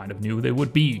we kind of knew they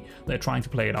would be. They're trying to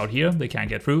play it out here, they can't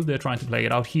get through, they're trying to play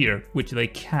it out here, which they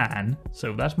can,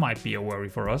 so that might be a worry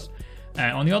for us.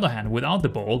 On the other hand, without the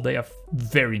ball, they are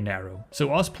very narrow.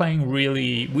 So us playing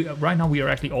right now we are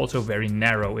actually also very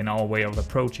narrow in our way of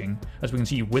approaching. As we can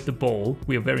see, with the ball,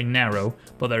 we are very narrow,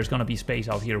 but there's gonna be space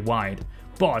out here wide.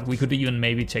 But we could even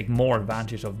maybe take more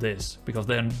advantage of this, because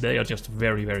then they are just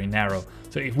very, very narrow.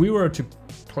 So if we were to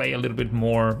play a little bit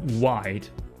more wide,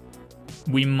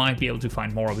 we might be able to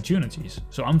find more opportunities.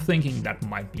 So I'm thinking that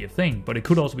might be a thing, but it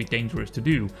could also be dangerous to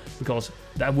do, because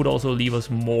that would also leave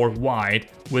us more wide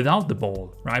without the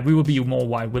ball, right? We would be more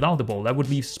wide without the ball. That would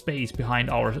leave space behind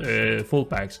our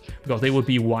fullbacks, because they would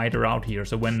be wider out here.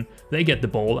 So when they get the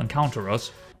ball and counter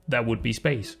us, that would be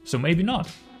space. So maybe not.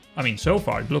 I mean, so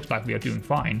far it looks like we are doing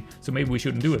fine, so maybe we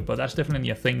shouldn't do it, but that's definitely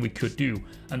a thing we could do.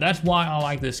 And that's why I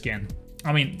like this skin.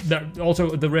 I mean, also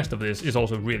the rest of this is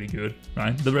also really good,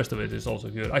 right? The rest of it is also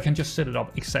good. I can just set it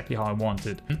up exactly how I want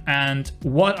it. And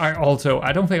what I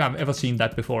don't think I've ever seen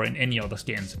that before in any other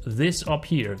skins. This up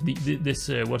here, this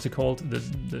what's it called?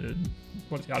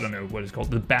 I don't know what it's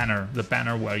called. The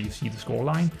banner where you see the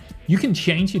scoreline. You can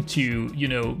change it to, you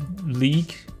know,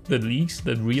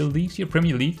 the real leagues here,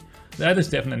 Premier League. That is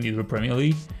definitely the Premier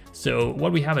League. So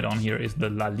what we have it on here is the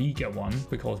La Liga one,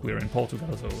 because we're in Portugal,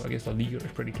 so I guess La Liga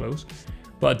is pretty close.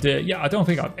 But yeah, I don't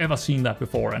think I've ever seen that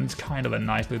before, and it's kind of a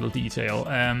nice little detail.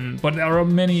 But there are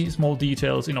many small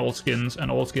details in all skins, and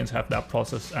all skins have their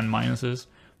pluses and minuses.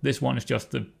 This one is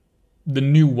just the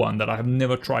new one that I have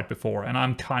never tried before, and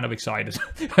I'm kind of excited.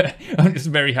 I'm just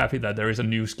very happy that there is a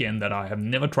new skin that I have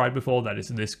never tried before that is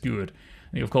this good.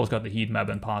 And you of course got the heat map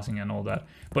and passing and all that,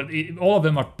 but all of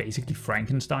them are basically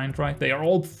Frankensteins, right? They are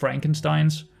all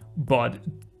Frankensteins, but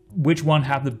which one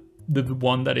have the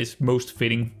one that is most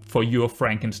fitting for your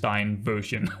Frankenstein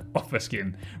version of a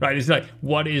skin, right? It's like,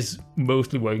 what is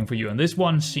mostly working for you? And this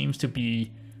one seems to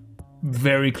be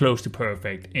very close to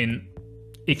perfect,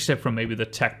 except for maybe the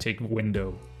tactic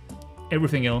window.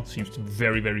 Everything else seems to be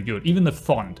very, very good. Even the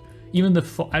font.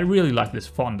 I really like this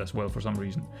font as well for some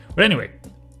reason. But anyway,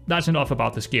 that's enough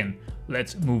about the skin.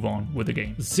 Let's move on with the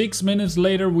game. 6 minutes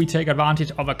later, we take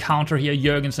advantage of a counter here.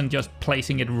 Jurgensen just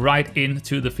placing it right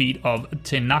into the feet of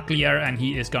Tenaklier, and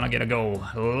he is gonna get a goal.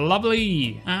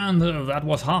 Lovely! And that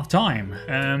was half time.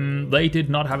 They did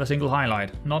not have a single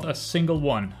highlight. Not a single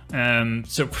one.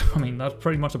 So, I mean, that's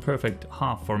pretty much a perfect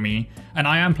half for me. And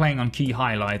I am playing on key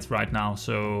highlights right now,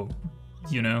 so...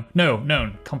 You know,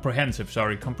 no, comprehensive,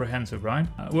 sorry, comprehensive, right?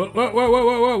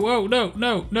 Whoa,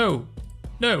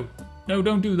 no,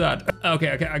 don't do that. Okay,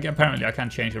 apparently I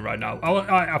can't change it right now.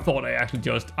 I thought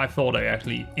I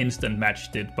actually instant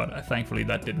matched it, but thankfully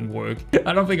that didn't work.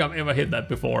 I don't think I've ever hit that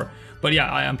before, but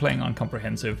yeah, I am playing on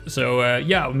comprehensive. So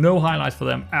yeah, no highlights for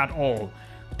them at all.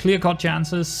 Clear-cut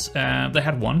chances, they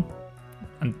had one,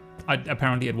 and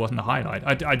apparently it wasn't a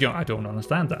highlight. I don't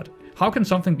understand that. How can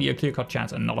something be a clear-cut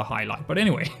chance and not a highlight? But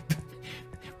anyway,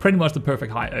 pretty much the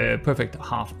perfect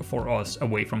half for us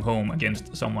away from home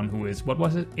against someone who is, what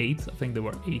was it, 8th? I think they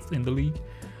were 8th in the league.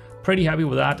 Pretty happy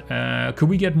with that. Could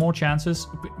we get more chances?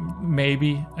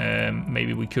 Maybe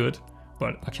we could,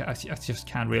 but I just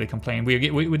can't really complain.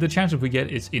 With the chances we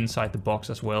get, it's inside the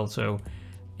box as well, so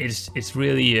it's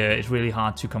really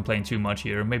hard to complain too much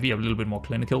here. Maybe a little bit more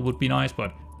clinical would be nice,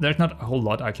 but there's not a whole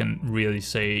lot I can really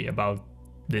say about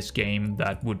this game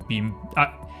that would be...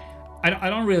 I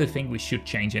don't really think we should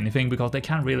change anything, because they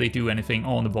can't really do anything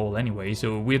on the ball anyway,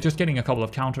 so we're just getting a couple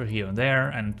of counters here and there,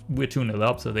 and we're 2-0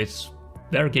 up, so it's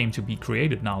their game to be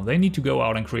created now. They need to go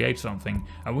out and create something,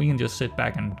 and we can just sit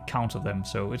back and counter them,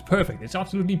 so it's perfect. It's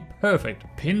absolutely perfect.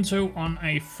 Pinto on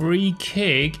a free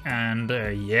kick, and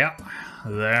yeah,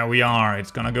 there we are.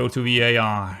 It's gonna go to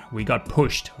VAR. We got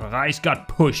pushed. Rice got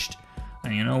pushed.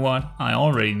 And you know what? I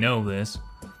already know this.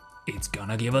 It's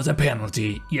gonna give us a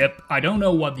penalty. Yep, I don't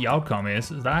know what the outcome is.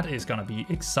 That is gonna be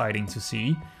exciting to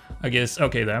see. I guess,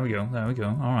 okay, there we go,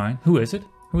 all right. Who is it?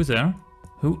 Who is there?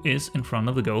 Who is in front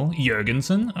of the goal?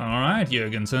 Jurgensen. All right,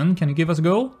 Jurgensen, can you give us a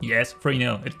goal? Yes,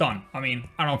 3-0, it's done. I mean,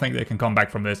 I don't think they can come back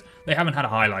from this. They haven't had a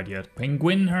highlight yet.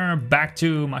 Penguinher back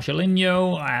to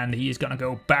Marcelinho, and he's gonna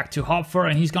go back to Hopfer,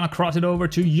 and he's gonna cross it over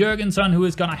to Jurgensen, who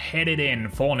is gonna head it in,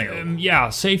 4-0. Yeah,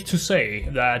 safe to say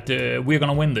that we're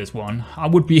gonna win this one. I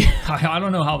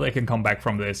don't know how they can come back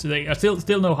from this. They are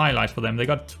still no highlights for them. They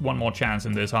got one more chance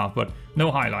in this half, but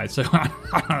no highlights, so I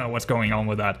don't know what's going on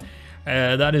with that.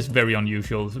 That is very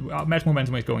unusual. Match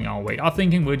momentum is going our way. I'm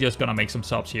thinking we're just gonna make some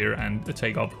subs here and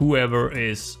take up whoever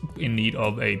is in need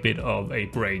of a bit of a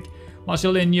break.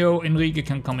 Marcelinho, Enrique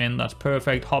can come in, that's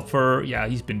perfect. Hopfer, yeah,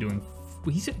 he's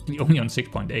actually only on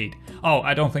 6.8. Oh,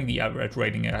 I don't think the average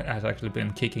rating has actually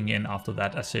been kicking in after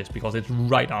that assist, because it's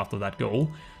right after that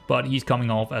goal. But he's coming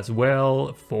off as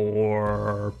well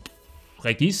for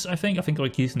Regis, I think. I think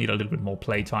Regis need a little bit more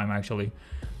play time, actually.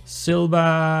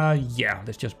 Silva, yeah,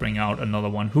 let's just bring out another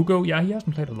one. Hugo, yeah, he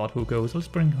hasn't played a lot, Hugo, so let's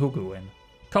bring Hugo in.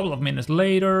 Couple of minutes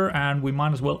later, and we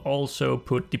might as well also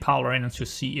put DePaula in to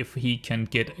see if he can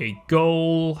get a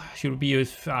goal. Should be,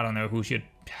 I don't know who should,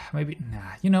 maybe,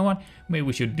 nah, you know what, maybe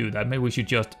we should do that. Maybe we should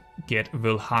just get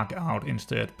Vilhak out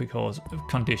instead, because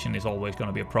condition is always going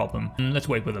to be a problem. And let's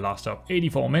wait with the last stop.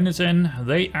 84 minutes in,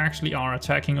 they actually are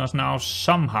attacking us now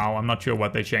somehow. I'm not sure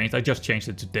what they changed. I just changed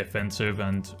it to defensive,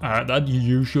 and that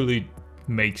usually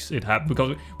makes it happen,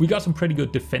 because we got some pretty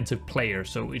good defensive players,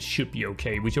 so it should be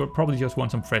okay. We should probably just want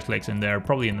some fresh legs in there,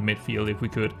 probably in the midfield if we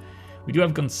could. We do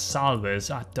have Gonçalves.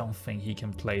 I don't think he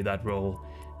can play that role.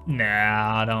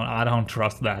 Nah, I don't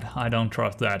trust that. I don't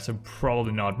trust that, so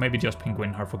probably not. Maybe just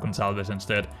Penguin her for Gonçalves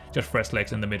instead. Just fresh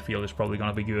legs in the midfield is probably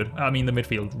gonna be good. I mean, the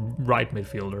midfield, right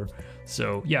midfielder.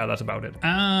 So, yeah, that's about it.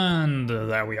 And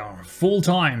there we are. Full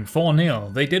time,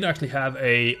 4-0. They did actually have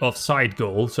a offside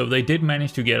goal, so they did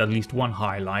manage to get at least one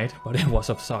highlight, but it was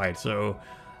offside, so...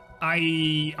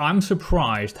 I'm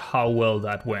surprised how well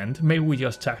that went. Maybe we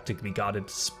just tactically got it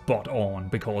spot on,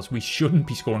 because we shouldn't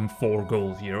be scoring 4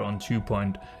 goals here on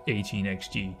 2.18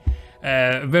 XG.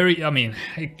 I mean,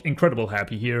 incredible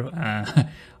happy here.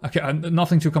 Okay,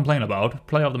 nothing to complain about.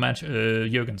 Player of the match,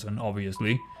 Jürgensen,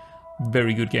 obviously.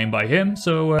 Very good game by him.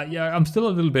 So yeah, I'm still a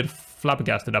little bit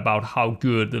flabbergasted about how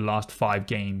good the last 5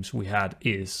 games we had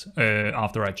is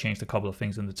after I changed a couple of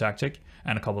things in the tactic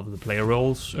and a couple of the player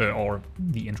roles or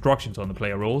the instructions on the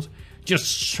player roles.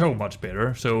 Just so much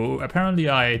better. So apparently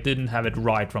I didn't have it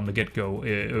right from the get-go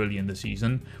early in the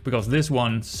season, because this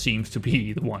one seems to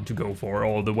be the one to go for,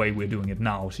 or the way we're doing it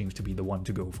now seems to be the one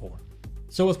to go for.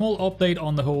 So a small update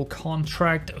on the whole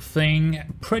contract thing.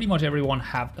 Pretty much everyone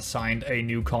have signed a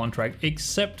new contract,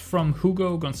 except from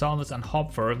Hugo, Gonçalves and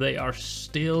Hopfer. They are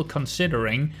still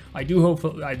considering. I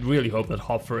really hope that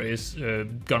Hopfer is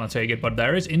gonna take it, but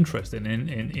there is interest in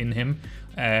him.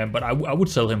 But I would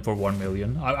sell him for 1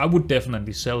 million. I would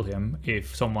definitely sell him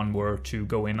if someone were to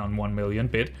go in on 1 million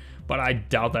bid. But I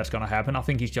doubt that's going to happen. I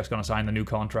think he's just going to sign the new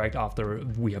contract after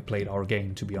we have played our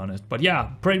game, to be honest. But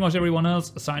yeah, pretty much everyone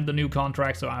else signed the new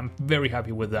contract, so I'm very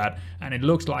happy with that. And it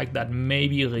looks like that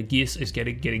maybe Regis is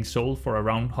getting sold for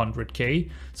around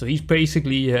 100k. So he's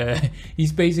basically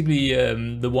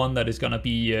the one that is going to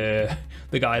be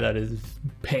the guy that is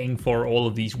paying for all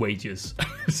of these wages.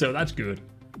 So that's good.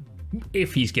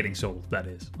 If he's getting sold, that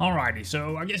is. Alrighty,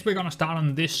 so I guess we're gonna start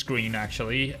on this screen,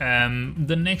 actually.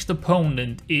 The next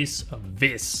opponent is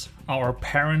this, our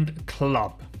parent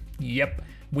club. Yep,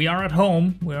 we are at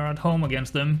home. We are at home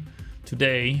against them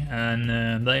today,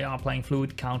 and they are playing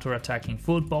fluid counter-attacking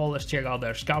football. Let's check out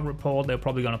their scout report. They're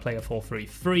probably gonna play a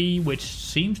 4-3-3, which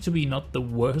seems to be not the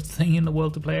worst thing in the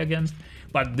world to play against.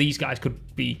 But these guys could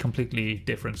be completely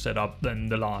different setup than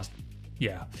the last,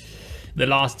 yeah. The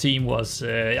last team was,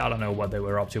 I don't know what they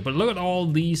were up to, but look at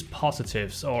all these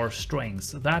positives or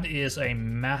strengths. That is a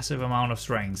massive amount of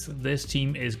strengths. This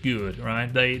team is good,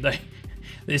 right?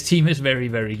 This team is very,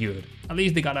 very good. At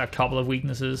least they got a couple of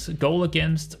weaknesses. Goal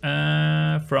against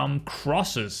from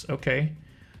crosses. Okay,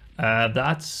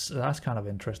 that's kind of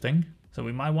interesting. So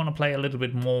we might want to play a little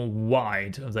bit more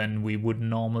wide than we would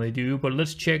normally do, but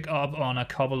let's check up on a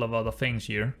couple of other things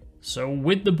here. So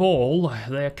with the ball,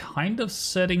 they're kind of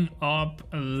setting up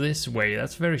this way.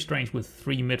 That's very strange with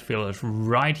 3 midfielders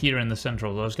right here in the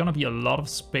central. There's going to be a lot of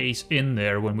space in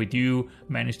there when we do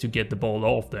manage to get the ball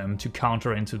off them to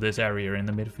counter into this area in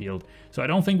the midfield. So I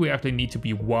don't think we actually need to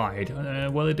be wide.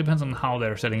 Well, it depends on how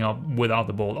they're setting up without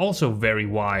the ball. Also very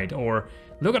wide. Or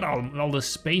look at all the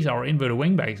space our inverted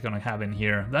wingback is going to have in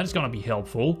here. That is going to be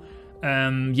helpful.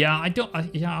 Yeah,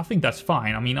 I think that's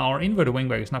fine. I mean, our inverted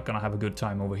wingback is not gonna have a good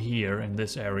time over here in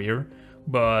this area,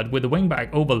 but with the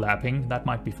wingback overlapping, that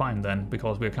might be fine then,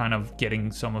 because we're kind of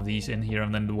getting some of these in here,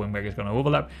 and then the wingback is gonna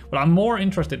overlap. But I'm more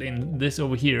interested in this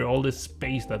over here, all this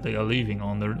space that they are leaving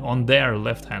on their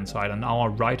left-hand side and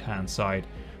our right-hand side.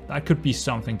 That could be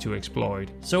something to exploit.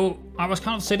 So I was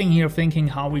kind of sitting here thinking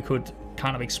how we could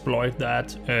kind of exploit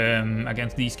that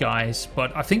against these guys,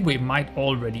 but I think we might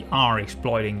already are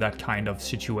exploiting that kind of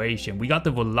situation. We got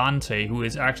the Volante, who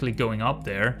is actually going up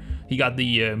there. He got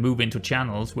the move into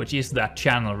channels, which is that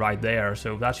channel right there,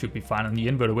 so that should be fine. And the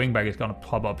inverted wingback is going to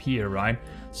pop up here, right?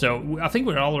 So I think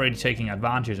we're already taking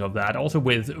advantage of that. Also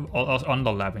with us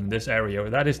underlapping this area,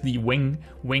 that is the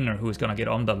winger who is going to get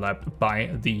underlapped by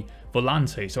the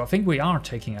Volante. So I think we are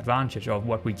taking advantage of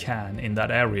what we can in that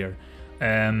area.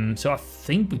 So I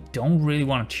think we don't really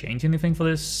want to change anything for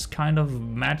this kind of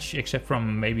match, except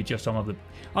from maybe just some of the...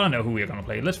 I don't know who we're going to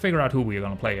play. Let's figure out who we're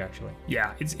going to play, actually.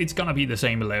 Yeah, it's going to be the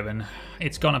same 11.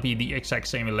 It's going to be the exact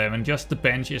same 11. Just the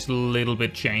bench is a little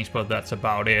bit changed, but that's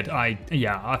about it. I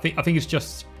think it's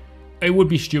just... It would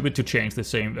be stupid to change the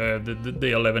same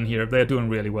the 11 here. They're doing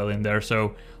really well in there,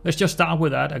 so let's just start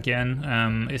with that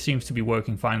again. It seems to be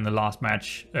working fine in the last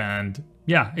match, and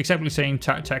yeah, exactly the same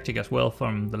tactic as well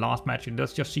from the last match. And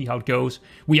let's just see how it goes.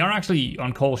 We are actually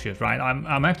uncautious, right?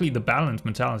 I'm actually, the balance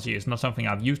mentality is not something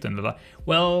I've used in the last...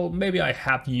 Well, maybe I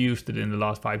have used it in the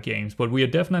last 5 games, but we are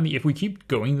definitely, if we keep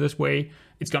going this way,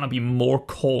 it's going to be more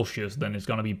cautious than it's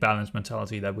going to be balanced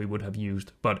mentality that we would have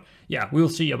used. But yeah, we'll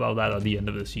see about that at the end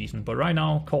of the season. But right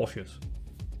now, cautious.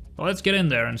 Let's get in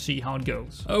there and see how it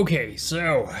goes. Okay,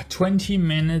 so 20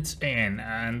 minutes in,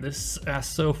 and this has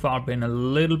so far been a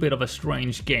little bit of a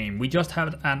strange game. We just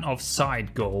had an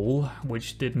offside goal,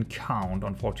 which didn't count,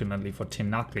 unfortunately, for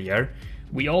Tinaklier.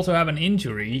 We also have an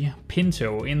injury,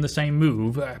 Pinto, in the same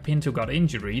move. Pinto got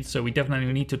injured, so we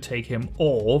definitely need to take him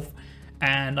off.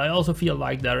 And I also feel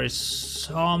like there is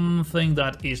something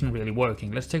that isn't really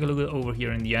working. Let's take a look over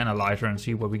here in the analyzer and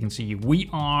see what we can see. We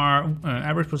are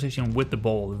average position with the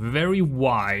ball, very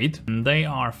wide. And they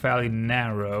are fairly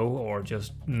narrow, or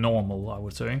just normal, I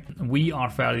would say. We are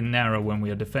fairly narrow when we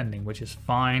are defending, which is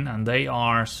fine. And they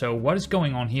are, so what is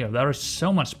going on here? There is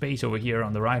so much space over here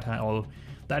on the right hand. Oh,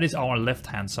 that is our left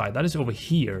hand side. That is over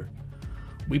here.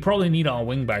 We probably need our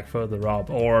wingback further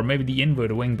up, or maybe the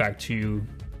inverted wingback to...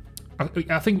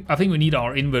 I think we need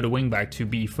our inverted wingback to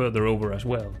be further over as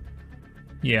well.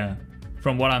 Yeah,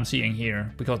 from what I'm seeing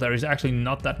here, because there is actually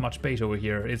not that much space over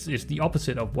here. It's the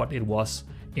opposite of what it was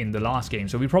in the last game.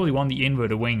 So we probably want the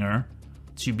inverted winger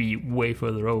to be way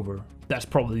further over. That's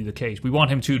probably the case. We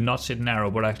want him to not sit narrow,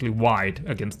 but actually wide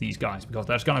against these guys, because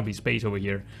there's gonna be space over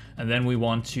here. And then we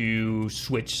want to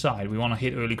switch side. We want to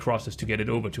hit early crosses to get it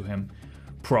over to him.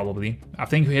 Probably. I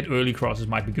think we hit early crosses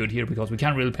might be good here, because we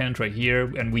can't really penetrate here,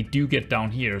 and we do get down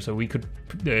here, so we could,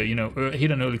 you know, hit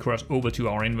an early cross over to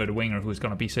our inverted winger, who's going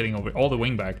to be sitting over all the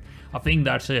wing back. I think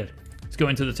that's it. Let's go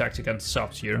into the tactic and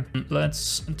subs here.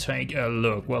 Let's take a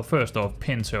look. Well, first off,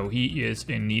 Pinto, he is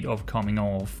in need of coming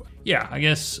off. Yeah, I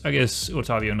guess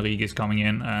Otavio Enrique is coming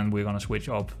in, and we're going to switch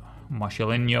up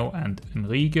Marcelinho and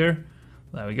Enrique.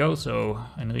 There we go. So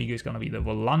Enrique is going to be the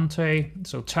volante.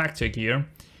 So tactic here.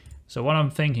 So what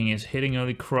I'm thinking is hitting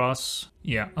early cross.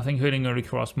 Yeah, I think hitting early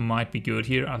cross might be good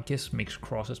here. I guess mixed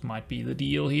crosses might be the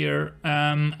deal here.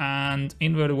 And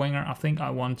inverted winger, I think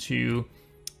I want to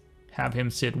have him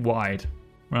sit wide,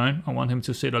 right? I want him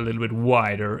to sit a little bit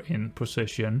wider in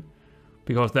position,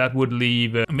 because that would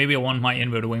leave... maybe I want my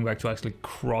inverted wingback to actually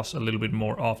cross a little bit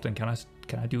more often. Can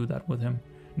I do that with him?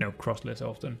 No, cross less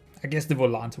often. I guess the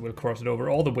volante will cross it over,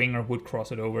 or the winger would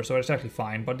cross it over, so it's actually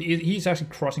fine. But he's actually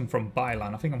crossing from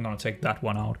byline. I think I'm going to take that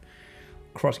one out.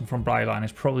 Crossing from byline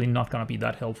is probably not going to be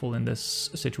that helpful in this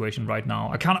situation right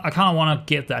now. I kind of want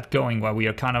to get that going, where we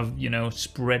are kind of, you know,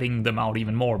 spreading them out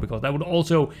even more, because that would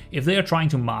also, if they are trying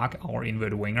to mark our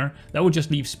inverted winger, that would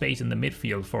just leave space in the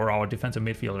midfield for our defensive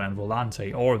midfielder and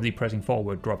volante, or if they're pressing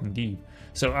forward, dropping deep.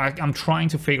 So I'm trying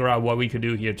to figure out what we could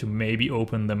do here to maybe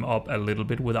open them up a little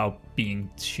bit without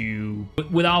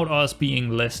us being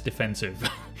less defensive.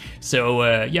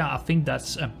 So yeah, I think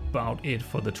that's about it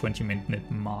for the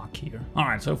 20-minute mark here.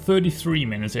 Alright, so 33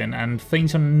 minutes in, and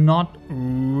things are not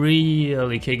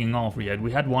really kicking off yet.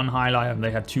 We had one highlight and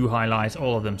they had two highlights,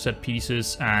 all of them set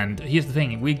pieces. And here's the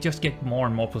thing, we just get more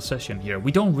and more possession here.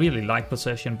 We don't really like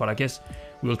possession, but I guess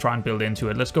we'll try and build into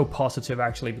it. Let's go positive,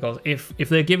 actually, because if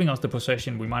they're giving us the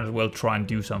possession, we might as well try and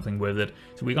do something with it.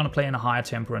 So we're going to play in a higher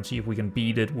tempo and see if we can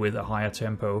beat it with a higher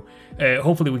tempo.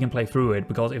 Hopefully we can play through it,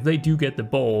 because if they do get the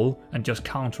ball and just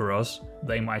counter us,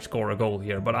 they might score a goal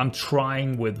here. But I'm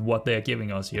trying with what they're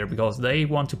giving us here, because they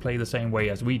want to play the same way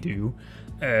as we do.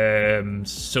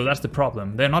 So that's the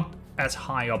problem. They're not as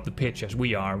high up the pitch as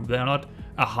we are. They're not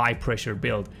a high pressure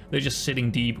build. They're just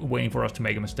sitting deep, waiting for us to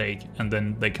make a mistake, and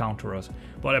then they counter us.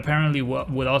 But apparently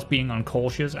with us being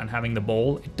uncautious and having the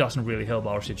ball, it doesn't really help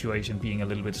our situation being a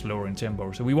little bit slower in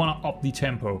tempo. So we want to up the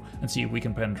tempo and see if we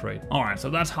can penetrate. Alright, so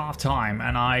that's half time,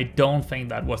 and I don't think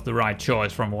that was the right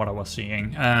choice from what I was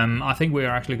seeing. I think we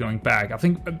are actually going back. I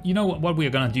think, you know what we're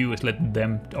going to do is let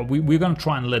them, we're going to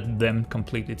try and let them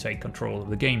completely take control of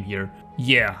the game here.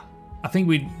 Yeah. I think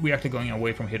we're actually going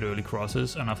away from hit early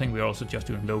crosses, and I think we're also just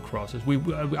doing low crosses.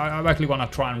 I actually want to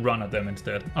try and run at them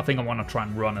instead. I think I want to try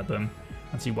and run at them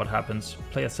and see what happens.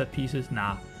 Play at set pieces?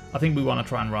 Nah. I think we want to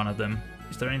try and run at them.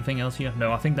 Is there anything else here?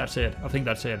 No, I think that's it. I think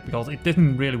that's it, because it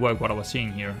didn't really work what I was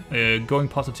seeing here. Going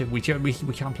positive, we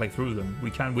can't play through them.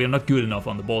 We are not good enough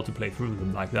on the ball to play through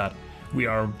them like that. We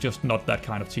are just not that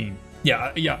kind of team.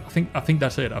 Yeah, I think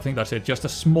that's it. I think that's it. Just a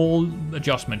small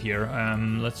adjustment here.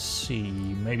 Let's see.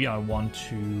 Maybe I want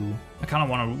to... I kind of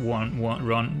want to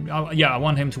run... yeah, I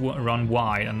want him to run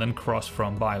wide and then cross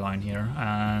from byline here.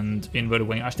 And inverted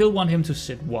wing. I still want him to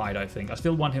sit wide, I think. I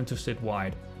still want him to sit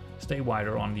wide. Stay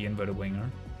wider on the inverted winger.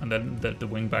 And then the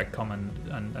wing back come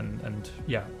and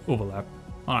yeah, overlap.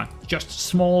 Alright, just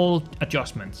small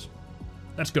adjustments.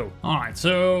 Let's go. Alright,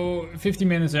 so 50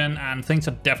 minutes in, and things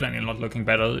are definitely not looking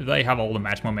better. They have all the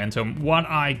match momentum. What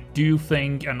I do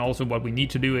think, and also what we need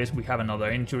to do, is we have another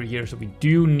injury here, so we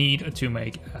do need to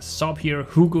make a sub here.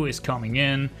 Hugo is coming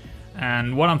in,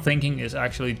 and what I'm thinking is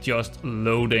actually just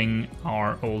loading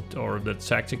our ult, or the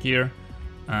tactic here.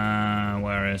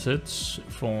 Where is it?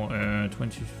 For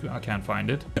 20, I can't find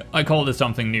it. I called it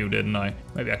something new, didn't I?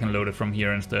 Maybe I can load it from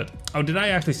here instead. Oh, did I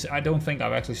actually? I don't think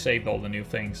I've actually saved all the new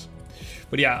things.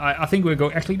 But yeah, I think we'll go,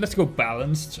 actually, let's go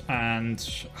balanced. And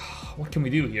what can we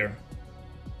do here?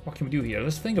 What can we do here?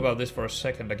 Let's think about this for a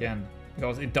second again.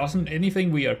 Because it doesn't,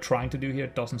 anything we are trying to do here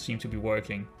doesn't seem to be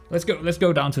working. Let's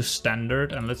go down to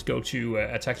standard, and let's go to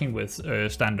attacking with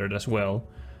standard as well.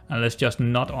 And let's just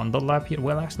not underlap here.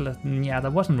 Well, actually, yeah,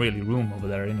 there wasn't really room over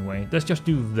there anyway. Let's just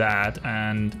do that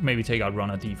and maybe take out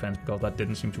runner defense, because that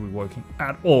didn't seem to be working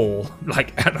at all.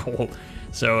 Like, at all.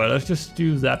 So let's just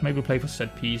do that. Maybe play for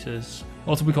set pieces.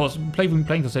 Also, because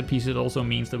playing for set pieces also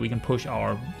means that we can push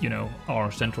our, you know,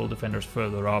 our central defenders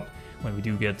further up when we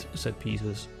do get set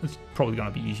pieces. It's probably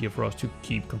going to be easier for us to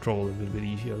keep control a little bit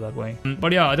easier that way.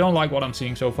 But yeah, I don't like what I'm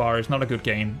seeing so far. It's not a good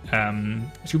game.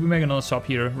 Should we make another sub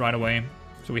here right away?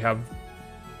 So we have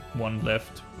one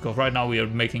left, because right now we are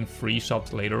making 3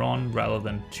 subs later on rather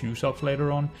than 2 subs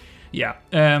later on. Yeah.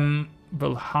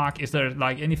 Well, Hack, is there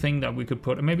like anything that we could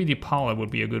put? Maybe the Paula would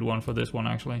be a good one for this one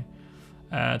actually.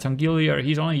 Tangilia,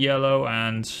 he's on a yellow,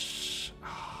 and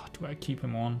do I keep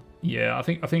him on? Yeah, I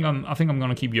think I'm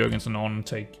gonna keep Jurgensen on and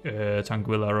take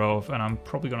Tanguilla off, and I'm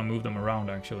probably gonna move them around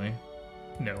actually.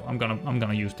 No, I'm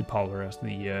gonna use the Paula as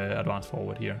the advanced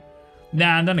forward here.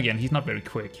 Nah, and then again, he's not very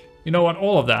quick. You know what?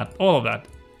 All of that,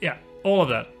 yeah, all of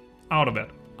that, out of it.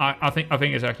 I think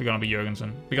it's actually gonna be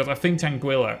Jurgensen, because I think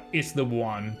Tanguilla is the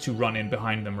one to run in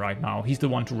behind them right now. He's the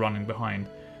one to run in behind.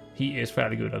 He is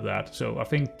fairly good at that, so I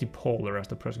think the Polar as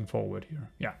the pressing forward here.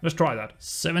 Yeah, let's try that.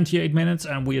 78 minutes,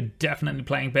 and we are definitely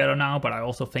playing better now, but I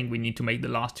also think we need to make the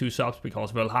last 2 subs,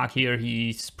 because Velhak here,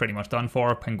 he's pretty much done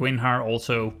for. Penguinhar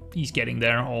also, he's getting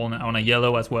there on a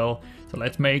yellow as well. So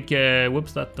let's make,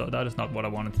 whoops, that is not what I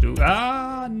wanted to do.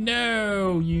 Ah,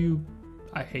 no,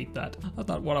 I hate that. That's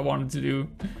not what I wanted to do.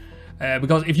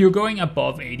 Because if you're going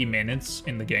above 80 minutes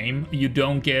in the game, you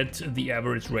don't get the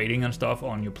average rating and stuff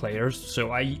on your players.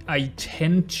 So I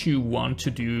tend to want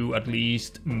to do at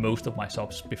least most of my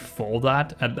subs before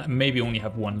that, and maybe only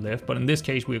have 1 left. But in this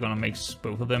case, we're going to make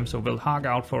both of them. So we'll hog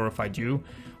out for a Faidu,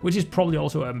 which is probably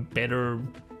also a better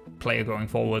player going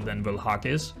forward than Velhak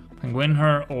is.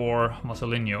 Penguinher or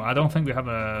Marcelinho. I don't think we have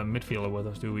a midfielder with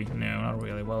us, do we? No, not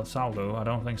really. Well, Saldo. I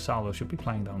don't think Saldo should be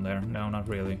playing down there. No, not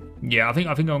really. Yeah, I think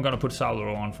I'm gonna put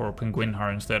Saldo on for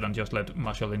Penguinher instead and just let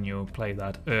Marcelinho play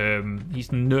that.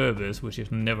 He's nervous, which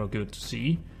is never good to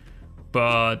see.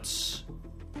 But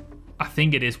I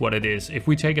think it is what it is. If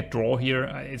we take a draw here,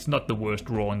 it's not the worst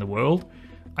draw in the world.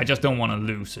 I just don't want to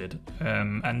lose it.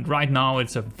 And right now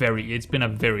it's been a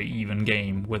very even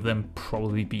game, with them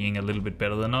probably being a little bit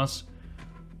better than us.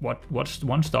 What's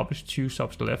 1 stoppage, 2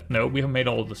 subs left? No, we have made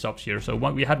all the subs here. So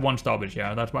we had 1 stoppage,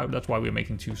 yeah. That's why we're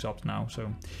making 2 subs now.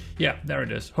 So yeah, there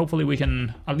it is. Hopefully we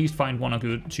can at least find 1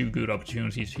 or 2 good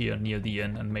opportunities here near the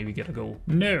end and maybe get a goal.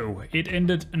 No, it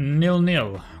ended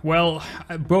 0-0. Well,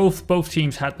 both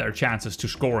teams had their chances to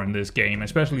score in this game,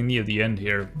 especially near the end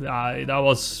here.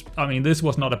 This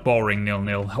was not a boring 0-0.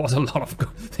 There was a lot of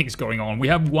things going on. We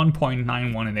have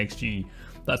 1.91 in XG.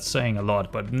 That's saying a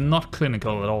lot, but not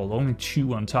clinical at all. Only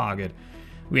 2 on target.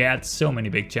 We had so many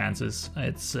big chances.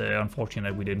 It's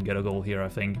unfortunate we didn't get a goal here. I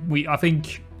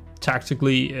think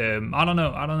tactically, I don't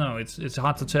know. It's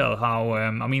hard to tell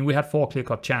how. We had 4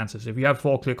 clear-cut chances. If you have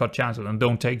 4 clear-cut chances and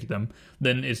don't take them,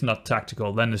 then it's not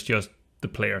tactical. Then it's just the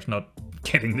players not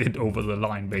getting it over the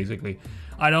line, basically.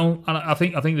 I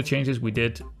think the changes we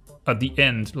did at the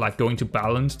end, like going to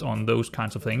balanced on those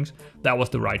kinds of things, that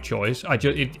was the right choice. I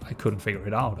couldn't figure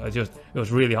it out. It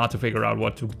was really hard to figure out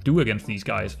what to do against these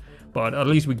guys. But at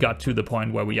least we got to the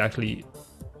point where we actually,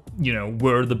 you know,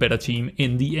 were the better team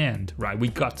in the end, right? We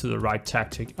got to the right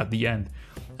tactic at the end,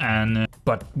 and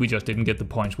but we just didn't get the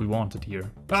points we wanted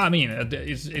here. But I mean,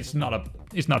 it's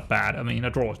not bad. I mean, a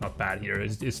draw is not bad here.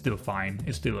 It's still fine.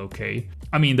 It's still okay.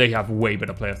 I mean, they have way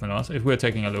better players than us. If we're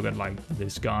taking a look at like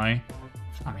this guy,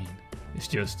 I mean, it's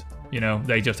just, you know,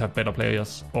 they just have better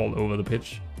players all over the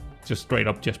pitch. Just straight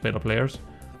up, just better players.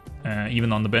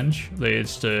 Even on the bench,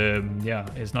 it's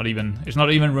not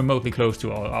even remotely close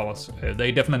to ours.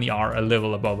 They definitely are a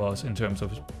level above us in terms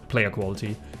of player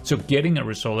quality. So getting a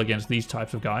result against these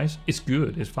types of guys, it's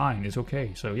good, it's fine, it's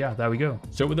okay. So yeah, there we go.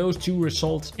 So with those 2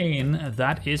 results in,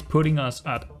 that is putting us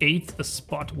at 8th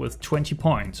spot with 20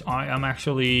 points. I am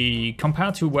actually,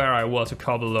 compared to where I was a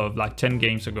couple of like 10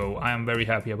 games ago, I am very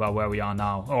happy about where we are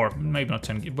now. Or maybe not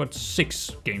 10, but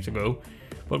 6 games ago.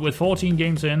 But with 14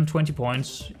 games in, 20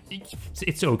 points,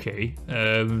 it's okay.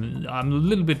 I'm a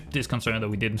little bit disconcerted that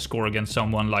we didn't score against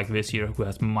someone like this here who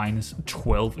has minus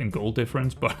 12 in goal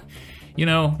difference, but you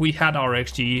know, we had our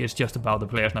XG, it's just about the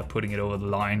players not putting it over the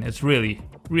line. It's really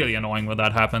annoying when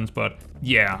that happens, but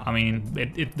yeah, I mean,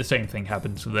 the same thing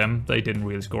happens to them. They didn't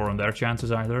really score on their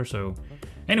chances either, so...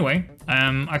 Anyway,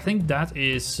 I think that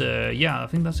is, yeah, I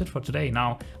think that's it for today.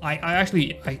 Now, I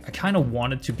kind of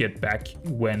wanted to get back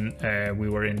when we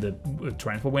were in the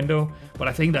transfer window, but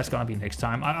I think that's gonna be next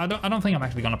time. I don't think I'm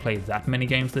actually gonna play that many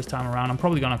games this time around. I'm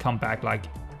probably gonna come back like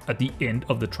at the end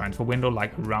of the transfer window,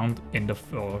 like around end of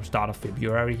or start of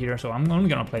February here. So I'm only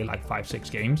gonna play like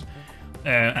 5-6 games,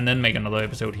 and then make another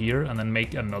episode here, and then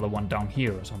make another one down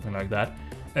here or something like that.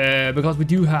 Because we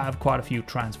do have quite a few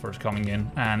transfers coming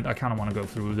in, and I kind of want to go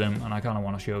through them, and I kind of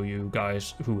want to show you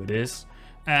guys who it is.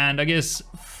 And I guess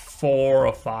 4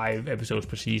 or 5 episodes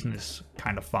per season is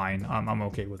kind of fine. I'm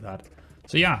okay with that.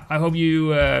 So yeah, I hope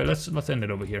you let's end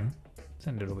it over here.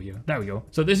 Send it over here. There we go.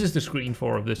 So this is the screen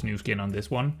for this new skin on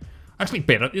this one. Actually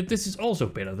better. This is also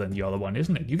better than the other one,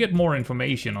 isn't it? You get more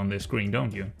information on this screen,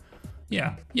 don't you?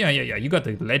 Yeah. You got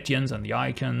the legends and the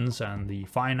icons and the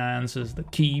finances, the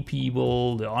key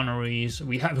people, the honorees.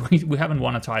 We haven't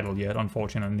won a title yet,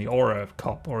 unfortunately, or a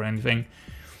cup or anything.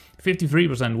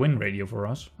 53% win ratio for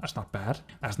us. That's not bad.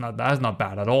 That's not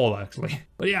bad at all, actually.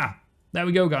 But yeah, there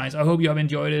we go, guys. I hope you have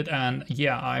enjoyed it, and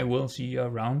yeah, I will see you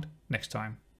around next time.